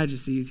the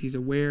Sadducees, he's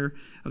aware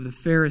of the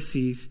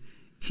Pharisees'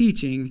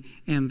 teaching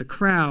and the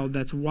crowd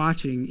that's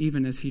watching,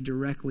 even as he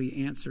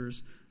directly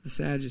answers the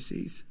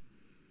Sadducees.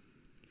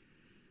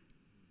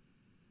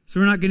 So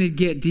we're not going to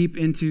get deep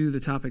into the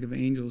topic of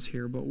angels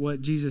here, but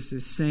what Jesus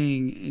is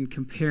saying and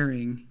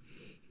comparing,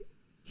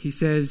 he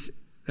says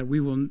that we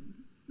will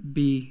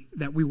be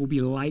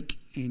like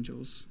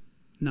angels,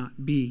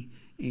 not be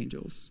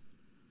angels.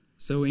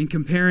 So in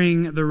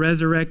comparing the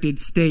resurrected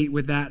state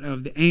with that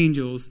of the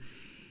angels,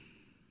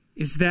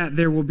 is that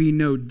there will be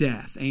no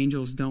death.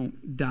 Angels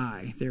don't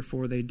die,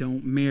 therefore they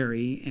don't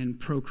marry and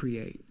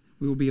procreate.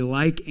 We will be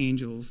like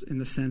angels in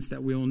the sense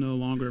that we will no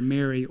longer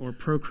marry or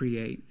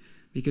procreate,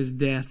 because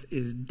death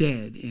is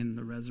dead in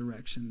the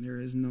resurrection. There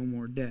is no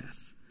more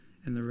death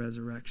in the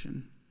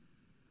resurrection.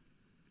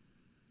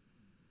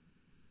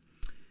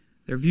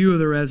 Their view of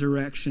the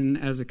resurrection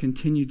as a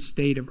continued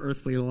state of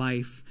earthly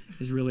life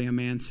is really a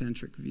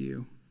man-centric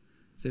view.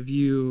 It's a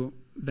view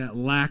that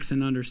lacks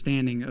an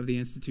understanding of the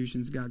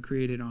institutions God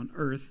created on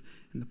earth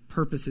and the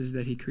purposes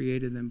that he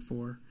created them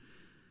for,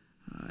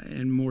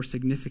 and more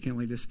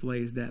significantly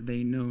displays that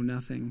they know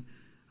nothing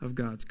of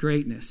God's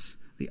greatness,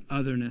 the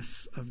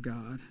otherness of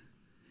God,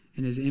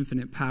 and his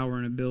infinite power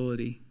and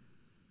ability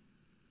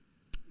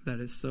that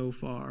is so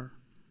far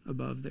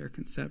above their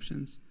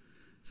conceptions.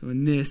 So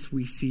in this,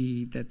 we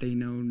see that they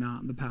know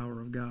not the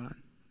power of God.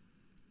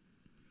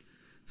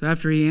 So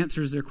after he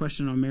answers their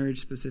question on marriage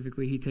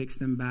specifically, he takes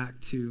them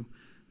back to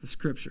the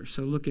Scripture.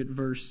 So look at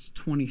verse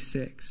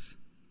 26.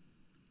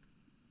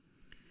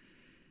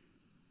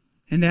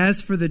 And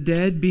as for the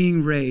dead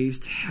being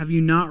raised, have you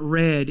not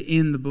read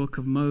in the book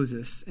of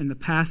Moses, in the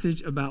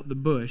passage about the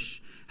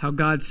bush, how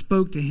God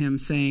spoke to him,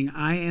 saying,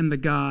 I am the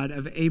God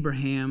of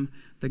Abraham,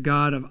 the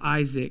God of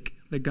Isaac,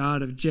 the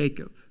God of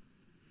Jacob.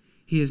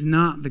 He is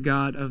not the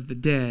God of the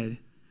dead,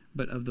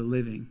 but of the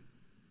living.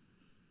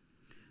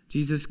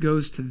 Jesus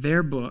goes to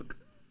their book,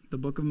 the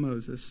book of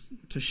Moses,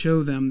 to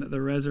show them that the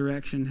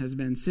resurrection has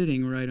been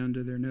sitting right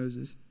under their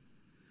noses.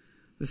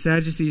 The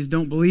Sadducees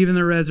don't believe in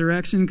the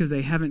resurrection because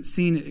they haven't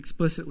seen it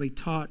explicitly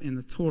taught in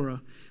the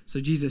Torah. So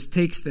Jesus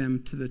takes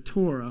them to the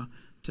Torah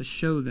to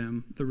show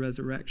them the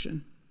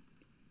resurrection.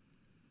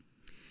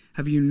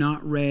 Have you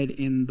not read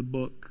in the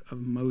book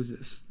of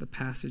Moses the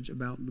passage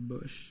about the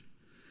bush?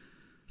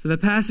 So the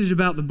passage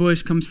about the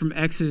bush comes from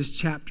Exodus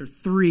chapter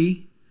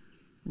 3.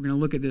 We're going to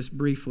look at this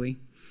briefly.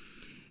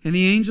 And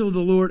the angel of the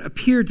Lord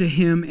appeared to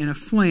him in a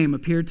flame,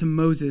 appeared to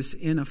Moses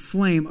in a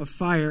flame of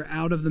fire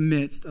out of the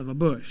midst of a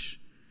bush.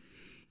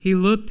 He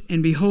looked,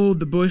 and behold,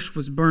 the bush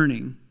was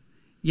burning,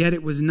 yet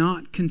it was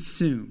not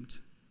consumed.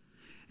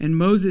 And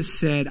Moses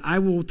said, I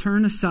will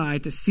turn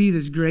aside to see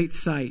this great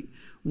sight,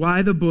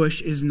 why the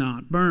bush is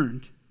not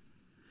burned.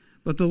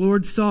 But the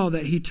Lord saw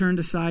that he turned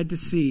aside to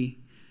see.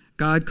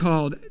 God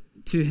called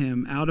to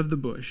him out of the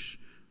bush,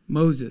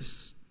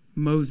 Moses,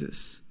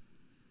 Moses.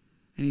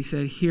 And he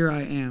said, Here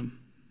I am.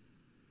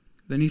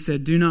 Then he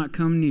said, Do not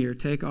come near.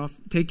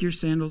 Take your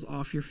sandals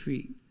off your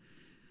feet.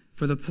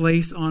 For the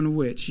place on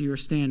which you are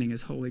standing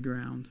is holy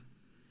ground.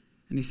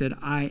 And he said,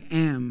 I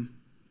am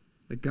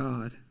the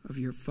God of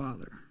your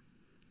father,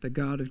 the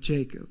God of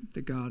Jacob,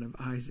 the God of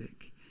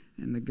Isaac,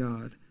 and the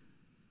God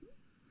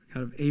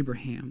of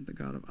Abraham, the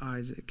God of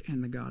Isaac,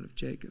 and the God of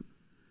Jacob.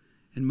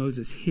 And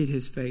Moses hid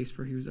his face,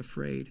 for he was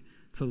afraid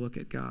to look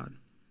at God.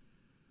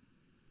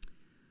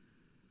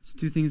 So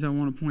two things I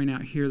want to point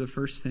out here. The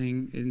first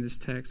thing in this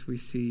text we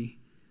see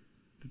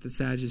that the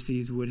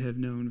Sadducees would have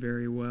known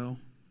very well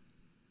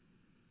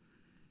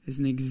is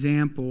an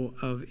example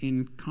of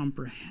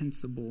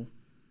incomprehensible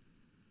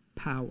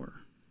power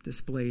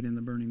displayed in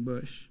the burning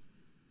bush.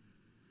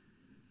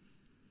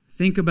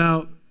 Think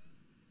about,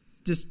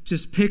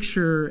 just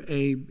picture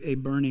a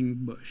burning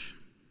bush.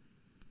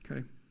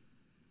 Okay?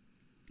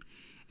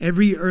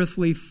 Every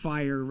earthly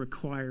fire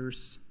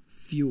requires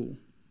fuel.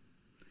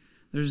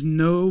 There's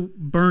no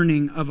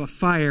burning of a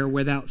fire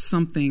without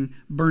something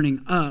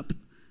burning up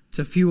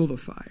to fuel the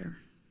fire.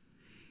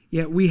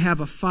 Yet we have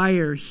a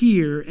fire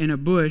here in a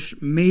bush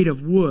made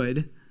of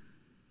wood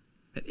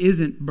that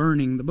isn't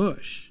burning the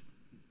bush.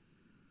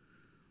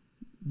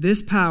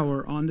 This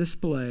power on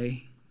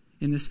display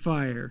in this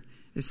fire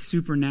is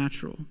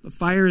supernatural. The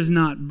fire is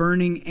not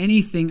burning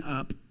anything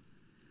up,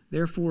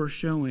 therefore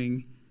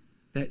showing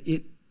that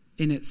it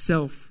in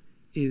itself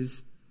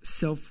is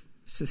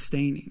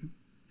self-sustaining,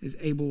 is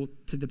able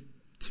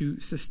to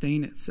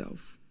sustain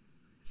itself.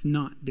 It's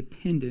not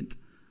dependent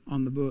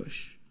on the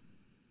bush.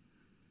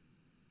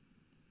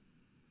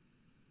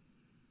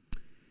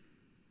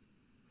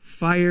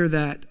 Fire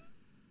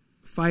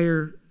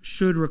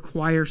should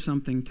require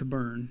something to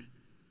burn,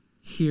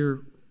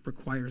 here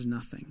requires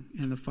nothing.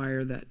 And the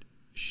fire that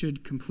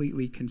should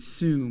completely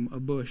consume a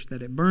bush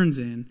that it burns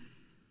in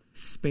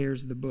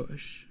spares the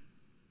bush.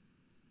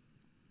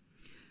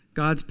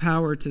 God's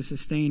power to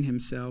sustain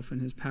himself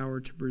and his power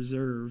to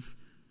preserve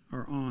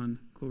are on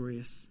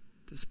glorious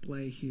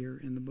display here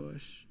in the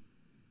bush.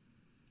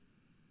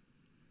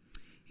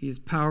 He is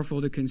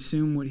powerful to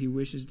consume what he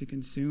wishes to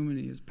consume, and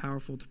he is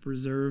powerful to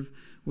preserve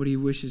what he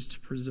wishes to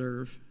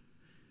preserve.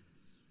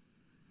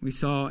 We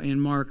saw in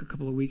Mark a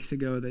couple of weeks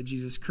ago that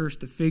Jesus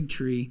cursed a fig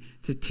tree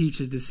to teach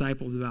his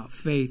disciples about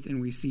faith,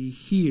 and we see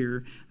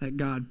here that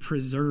God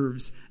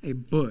preserves a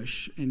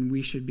bush, and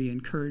we should be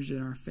encouraged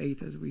in our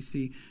faith as we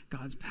see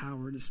God's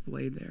power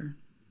displayed there.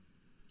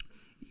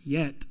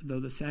 Yet, though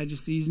the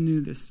Sadducees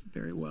knew this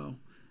very well,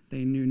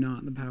 they knew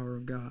not the power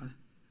of God.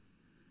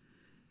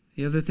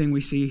 The other thing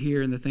we see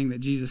here, and the thing that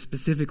Jesus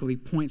specifically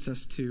points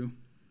us to,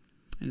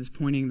 and is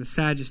pointing the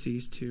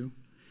Sadducees to,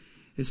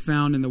 is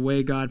found in the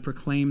way God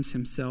proclaims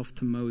himself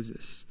to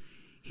Moses.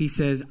 He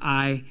says,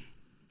 I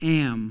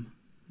am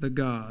the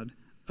God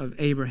of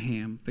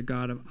Abraham, the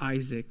God of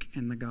Isaac,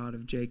 and the God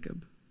of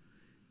Jacob.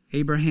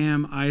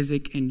 Abraham,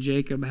 Isaac, and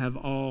Jacob have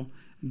all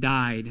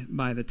died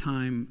by the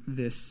time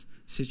this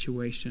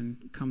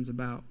situation comes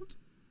about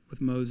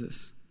with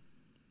Moses.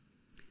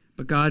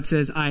 But God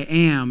says, I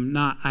am,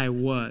 not I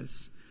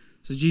was.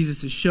 So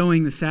Jesus is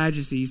showing the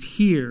Sadducees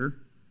here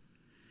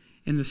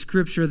in the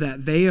scripture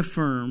that they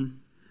affirm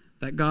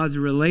that God's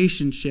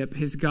relationship,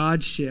 his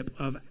Godship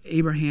of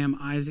Abraham,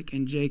 Isaac,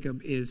 and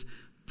Jacob is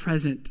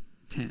present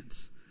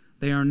tense.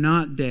 They are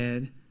not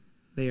dead,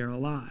 they are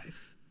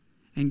alive.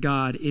 And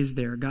God is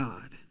their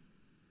God.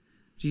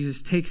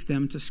 Jesus takes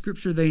them to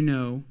scripture they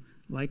know,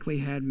 likely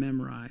had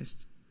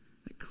memorized,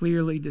 that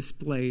clearly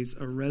displays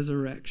a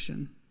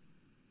resurrection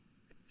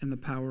and the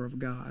power of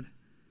God.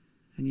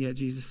 And yet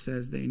Jesus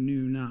says they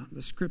knew not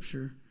the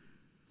scripture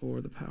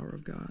or the power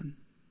of God.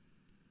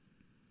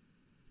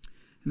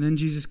 And then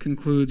Jesus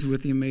concludes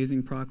with the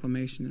amazing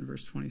proclamation in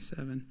verse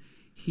 27.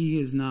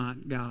 He is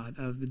not God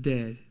of the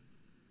dead,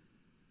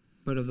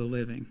 but of the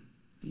living.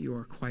 You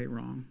are quite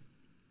wrong.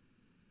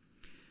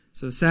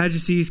 So the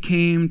Sadducees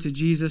came to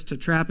Jesus to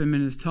trap him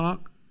in his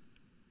talk.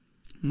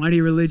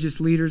 Mighty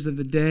religious leaders of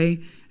the day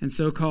and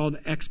so-called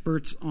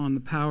experts on the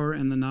power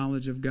and the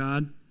knowledge of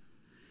God.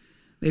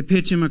 They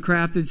pitch him a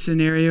crafted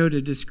scenario to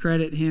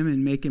discredit him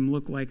and make him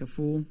look like a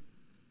fool.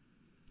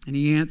 And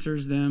he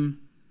answers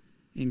them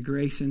in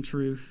grace and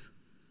truth,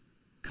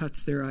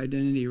 cuts their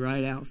identity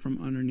right out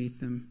from underneath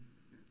them,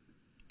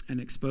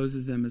 and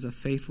exposes them as a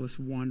faithless,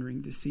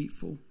 wandering,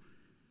 deceitful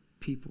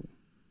people.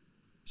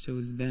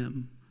 Shows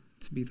them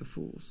to be the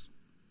fools.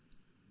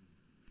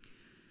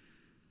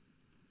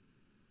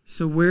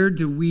 So where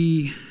do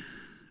we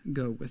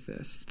go with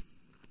this?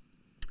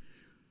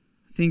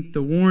 I think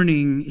the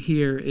warning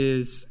here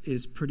is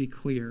pretty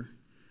clear,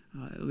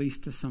 at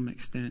least to some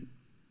extent.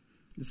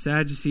 The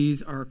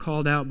Sadducees are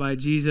called out by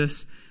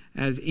Jesus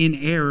as in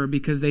error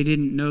because they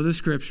didn't know the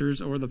scriptures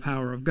or the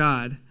power of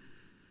God.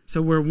 So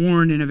we're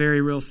warned in a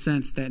very real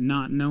sense that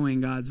not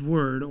knowing God's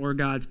word or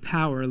God's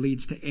power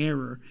leads to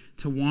error,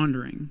 to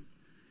wandering.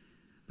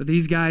 But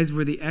these guys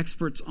were the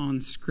experts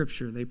on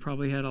scripture. They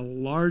probably had a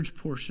large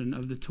portion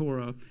of the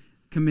Torah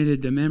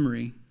committed to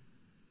memory.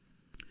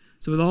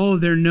 So with all of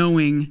their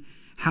knowing,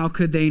 how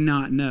could they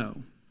not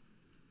know?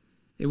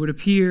 It would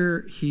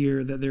appear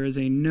here that there is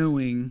a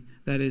knowing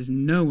that is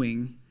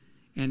knowing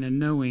and a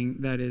knowing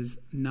that is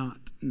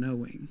not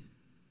knowing.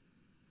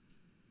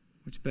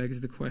 Which begs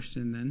the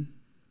question then,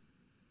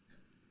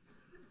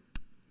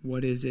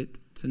 what is it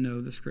to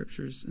know the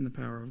scriptures and the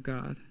power of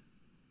God?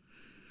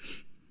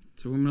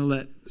 So I'm going to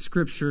let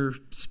scripture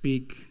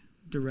speak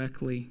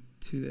directly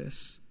to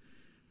this.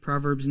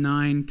 Proverbs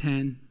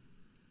 9:10.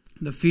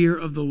 The fear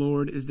of the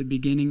Lord is the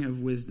beginning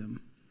of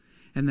wisdom,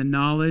 and the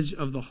knowledge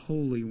of the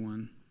Holy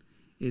One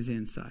is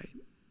insight.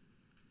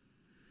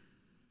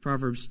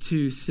 Proverbs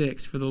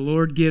 2:6. For the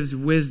Lord gives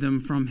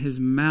wisdom, from his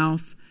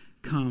mouth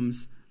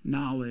comes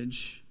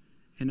knowledge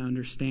and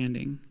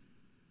understanding.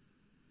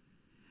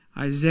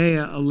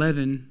 Isaiah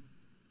 11,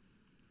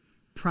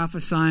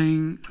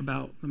 prophesying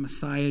about the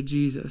Messiah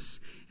Jesus.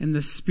 And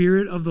the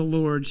Spirit of the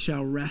Lord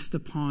shall rest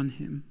upon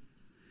him.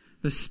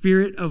 The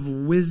Spirit of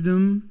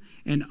wisdom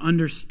and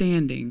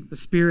understanding, the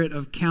Spirit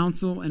of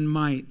counsel and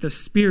might, the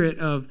Spirit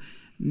of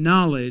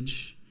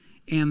knowledge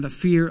and the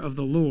fear of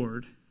the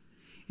Lord.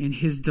 And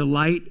his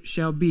delight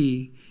shall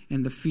be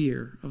in the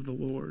fear of the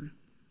Lord.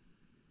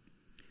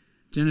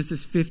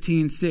 Genesis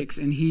 15:6,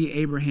 and he,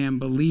 Abraham,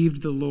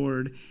 believed the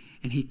Lord,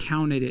 and he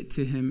counted it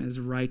to him as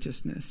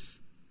righteousness.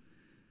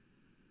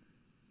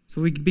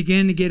 So we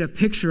begin to get a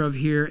picture of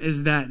here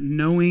is that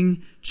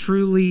knowing,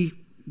 truly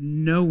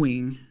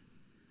knowing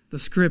the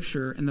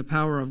Scripture and the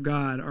power of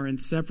God are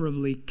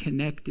inseparably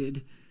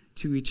connected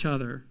to each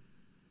other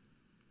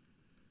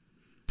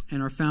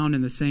and are found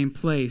in the same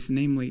place,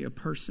 namely a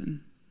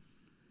person.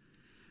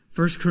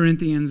 1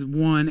 Corinthians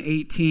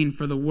 1:18,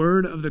 for the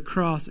word of the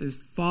cross is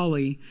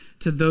folly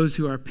to those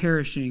who are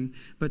perishing,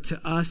 but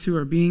to us who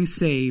are being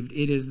saved,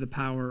 it is the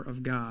power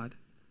of God.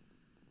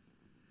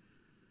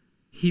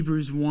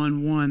 Hebrews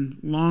 1:1,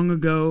 long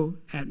ago,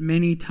 at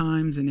many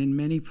times and in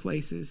many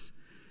places,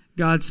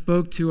 God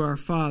spoke to our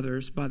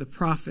fathers by the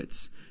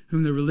prophets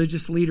whom the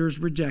religious leaders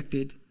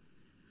rejected.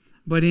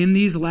 But in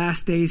these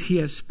last days he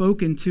has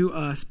spoken to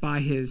us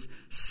by his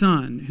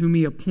Son, whom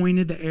he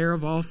appointed the heir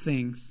of all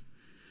things,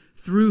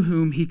 through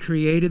whom he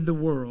created the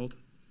world.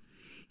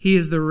 He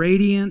is the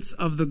radiance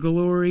of the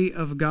glory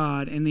of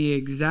God and the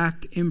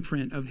exact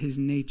imprint of his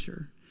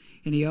nature,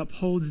 and he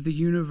upholds the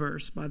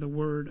universe by the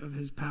word of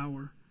his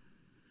power.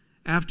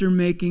 After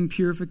making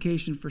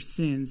purification for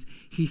sins,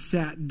 he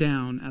sat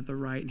down at the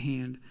right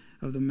hand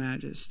of the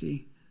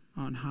Majesty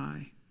on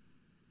high.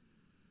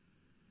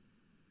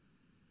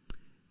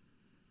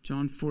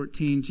 John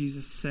 14,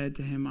 Jesus said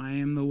to him, I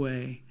am the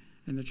way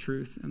and the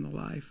truth and the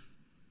life.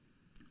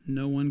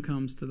 No one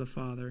comes to the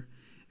Father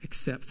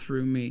except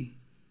through me.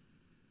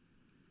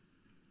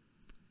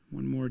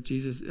 One more,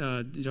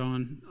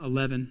 John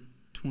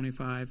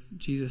 11:25.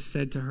 Jesus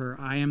said to her,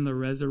 I am the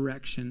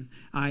resurrection.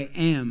 I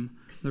am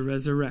the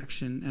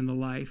resurrection and the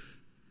life.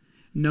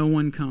 No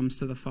one comes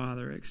to the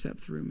Father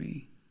except through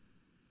me.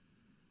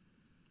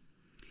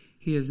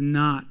 He is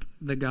not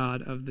the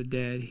God of the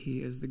dead.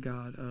 He is the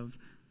God of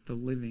the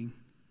living.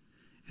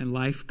 And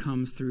life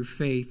comes through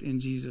faith in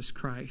Jesus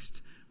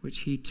Christ, which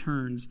he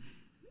turns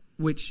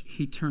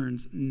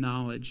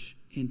knowledge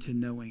into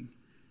knowing.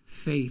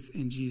 Faith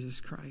in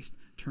Jesus Christ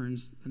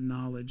turns the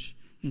knowledge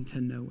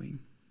into knowing.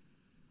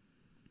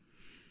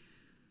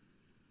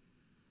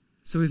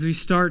 So as we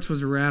start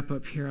towards a wrap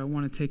up here, I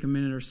want to take a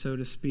minute or so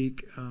to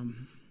speak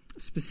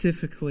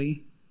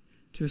specifically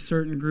to a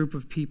certain group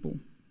of people.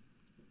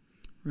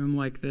 A room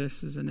like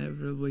this is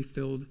inevitably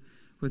filled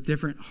with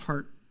different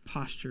heart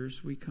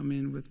postures. We come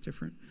in with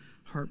different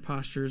heart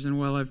postures. And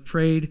while I've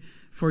prayed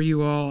for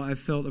you all, I've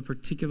felt a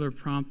particular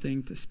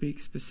prompting to speak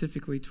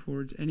specifically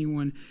towards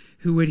anyone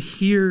who would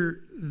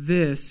hear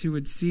this, who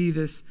would see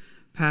this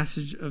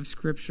passage of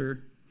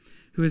Scripture,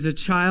 who is a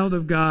child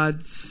of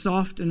God,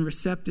 soft and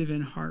receptive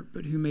in heart,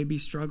 but who may be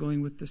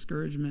struggling with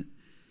discouragement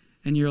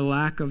and your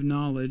lack of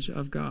knowledge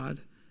of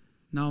God,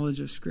 knowledge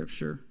of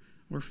Scripture,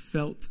 or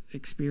felt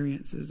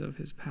experiences of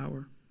his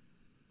power.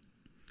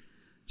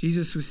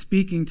 Jesus was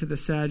speaking to the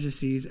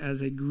Sadducees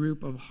as a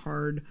group of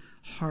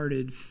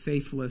hard-hearted,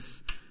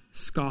 faithless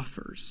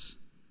scoffers.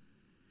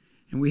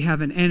 And we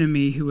have an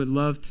enemy who would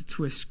love to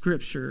twist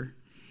Scripture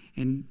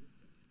and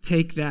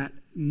take that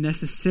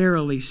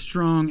necessarily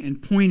strong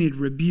and pointed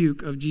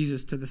rebuke of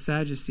Jesus to the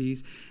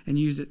Sadducees and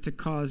use it to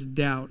cause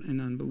doubt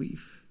and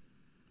unbelief.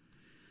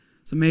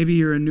 So maybe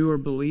you're a newer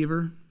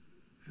believer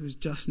who's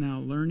just now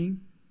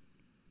learning.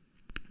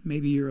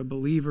 Maybe you're a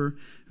believer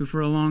who for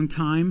a long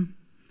time,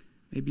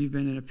 maybe you've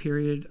been in a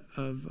period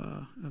of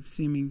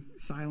seeming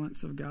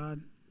silence of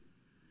God,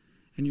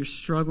 and you're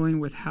struggling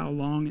with how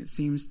long it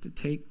seems to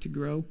take to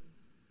grow.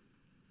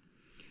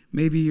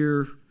 Maybe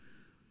you're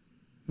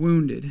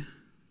wounded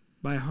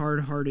by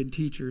hard-hearted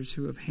teachers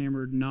who have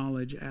hammered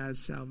knowledge as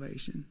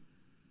salvation.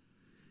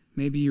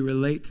 Maybe you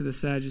relate to the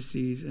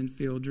Sadducees and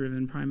feel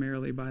driven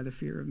primarily by the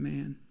fear of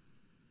man.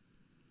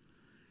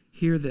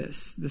 Hear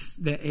this.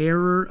 The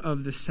error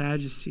of the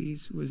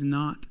Sadducees was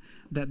not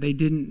that they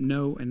didn't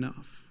know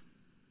enough.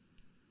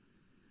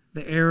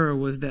 The error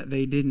was that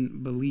they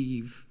didn't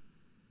believe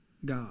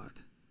God.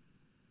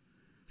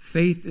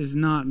 Faith is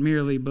not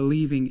merely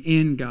believing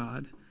in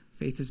God.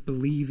 Faith is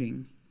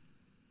believing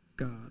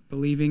God,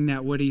 believing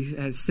that what he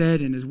has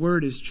said in his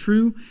word is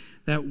true,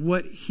 that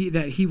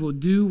he will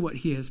do what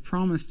he has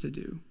promised to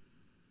do.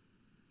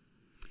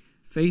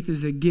 Faith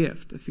is a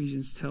gift,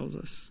 Ephesians tells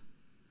us.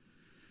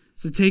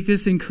 So take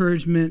this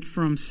encouragement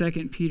from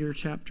 2 Peter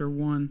chapter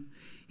 1.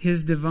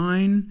 His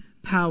divine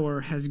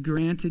power has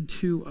granted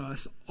to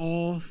us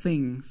all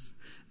things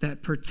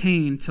that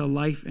pertain to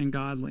life and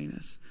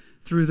godliness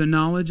through the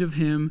knowledge of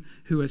him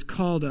who has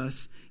called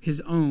us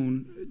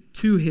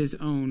to his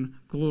own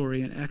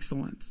glory and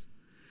excellence,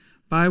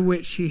 by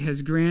which he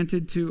has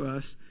granted to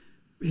us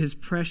his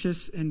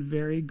precious and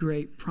very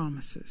great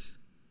promises,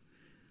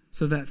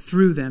 so that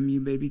through them you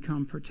may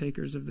become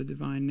partakers of the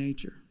divine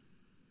nature.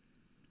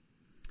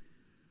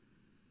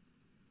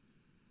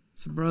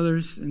 So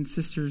brothers and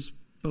sisters,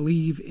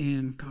 believe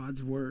in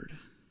God's word.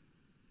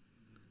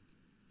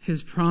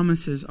 His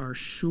promises are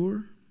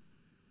sure.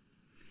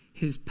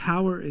 His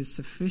power is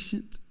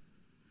sufficient.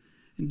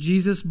 And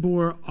Jesus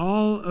bore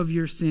all of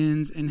your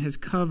sins and has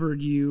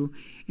covered you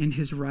in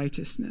his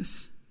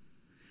righteousness.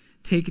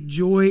 Take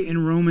joy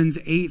in Romans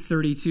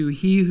 8:32.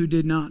 He who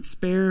did not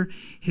spare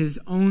his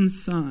own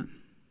son,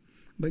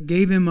 but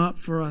gave him up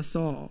for us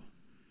all,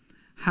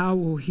 how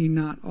will he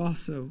not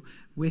also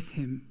with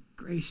him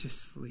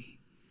graciously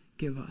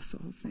give us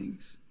all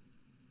things?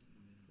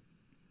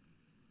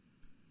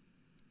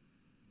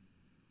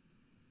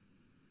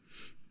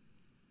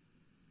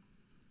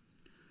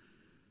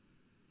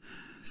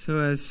 So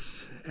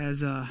as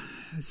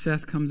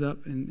Seth comes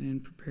up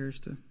and prepares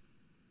to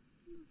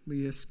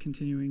lead us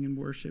continuing in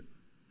worship,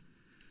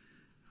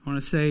 I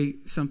want to say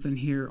something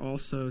here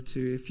also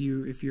to if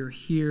you're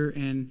here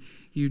and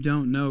you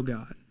don't know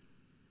God.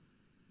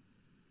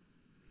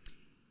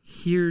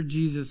 Hear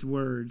Jesus'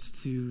 words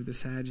to the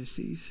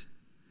Sadducees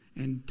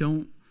and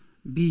don't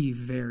be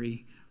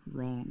very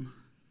wrong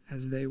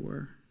as they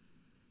were.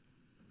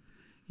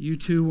 you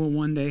too will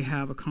one day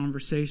have a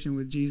conversation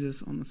with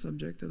Jesus on the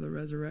subject of the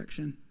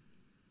resurrection.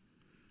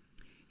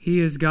 He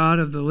is God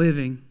of the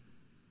living.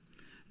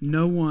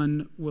 No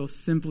one will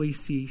simply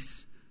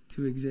cease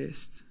to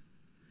exist.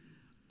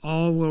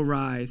 All will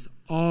rise.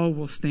 All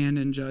will stand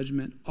in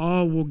judgment.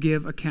 All will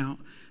give account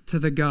to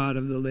the God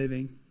of the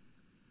living.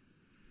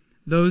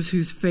 Those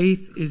whose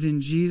faith is in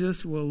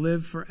Jesus will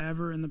live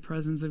forever in the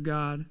presence of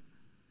God.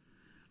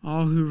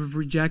 All who have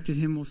rejected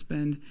him will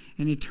spend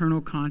an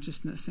eternal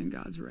consciousness in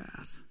God's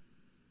wrath.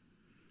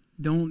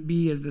 Don't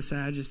be as the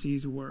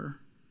Sadducees were.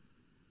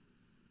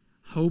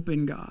 Hope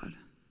in God.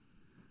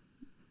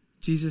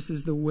 Jesus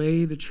is the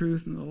way, the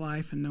truth, and the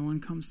life, and no one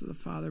comes to the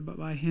Father but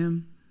by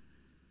him.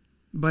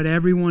 But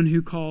everyone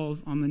who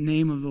calls on the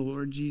name of the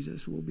Lord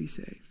Jesus will be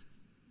saved.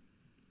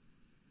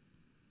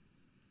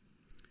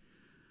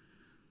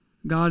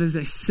 God is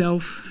a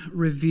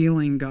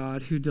self-revealing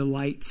God who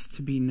delights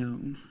to be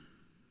known.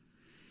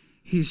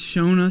 He's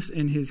shown us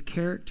in his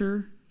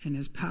character and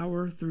his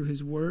power through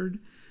his word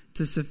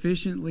to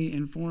sufficiently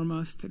inform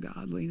us to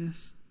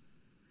godliness,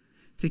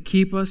 to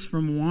keep us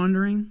from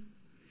wandering,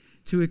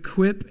 to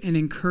equip and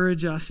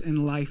encourage us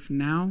in life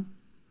now,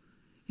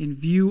 in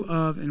view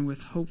of and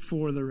with hope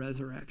for the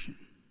resurrection,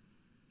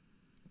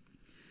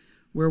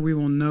 where we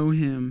will know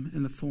him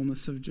in the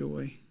fullness of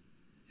joy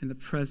in the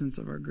presence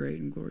of our great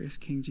and glorious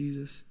King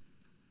Jesus.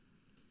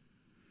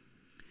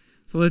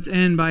 So let's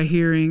end by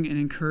hearing an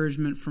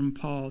encouragement from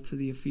Paul to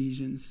the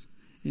Ephesians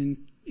in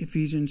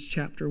Ephesians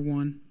chapter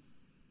 1.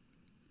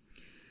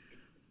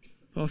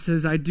 Paul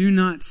says, I do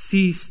not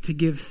cease to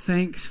give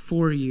thanks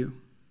for you,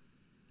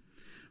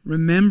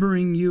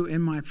 remembering you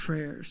in my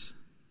prayers,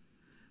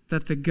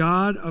 that the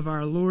God of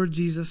our Lord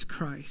Jesus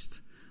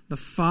Christ, the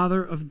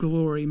Father of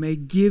glory, may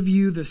give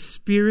you the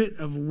spirit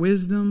of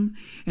wisdom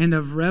and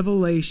of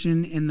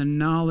revelation in the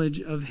knowledge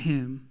of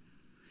him,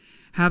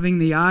 having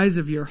the eyes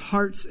of your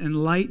hearts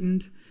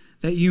enlightened,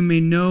 that you may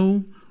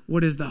know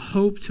what is the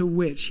hope to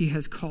which he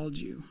has called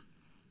you.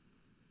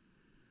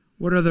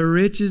 What are the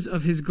riches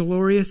of his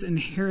glorious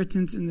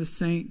inheritance in the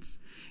saints,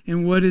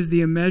 and what is the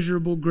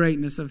immeasurable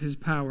greatness of his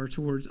power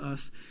towards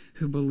us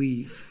who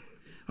believe?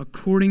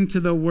 According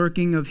to the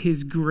working of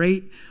his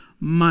great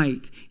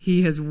might,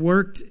 he has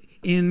worked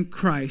in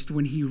Christ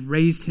when he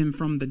raised him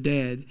from the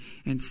dead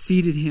and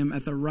seated him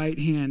at the right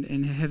hand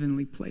in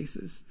heavenly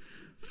places,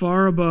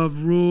 far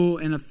above rule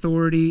and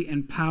authority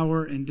and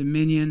power and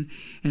dominion,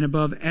 and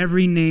above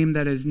every name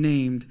that is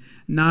named,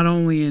 not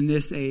only in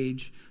this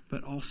age,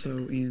 but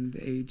also in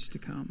the age to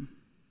come.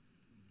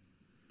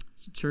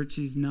 So church,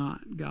 he's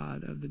not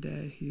God of the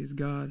dead. He is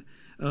God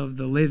of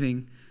the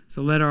living.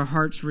 So let our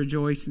hearts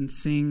rejoice and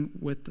sing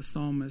with the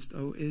psalmist,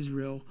 O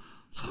Israel,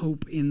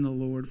 hope in the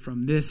Lord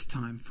from this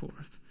time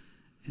forth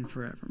and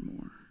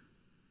forevermore.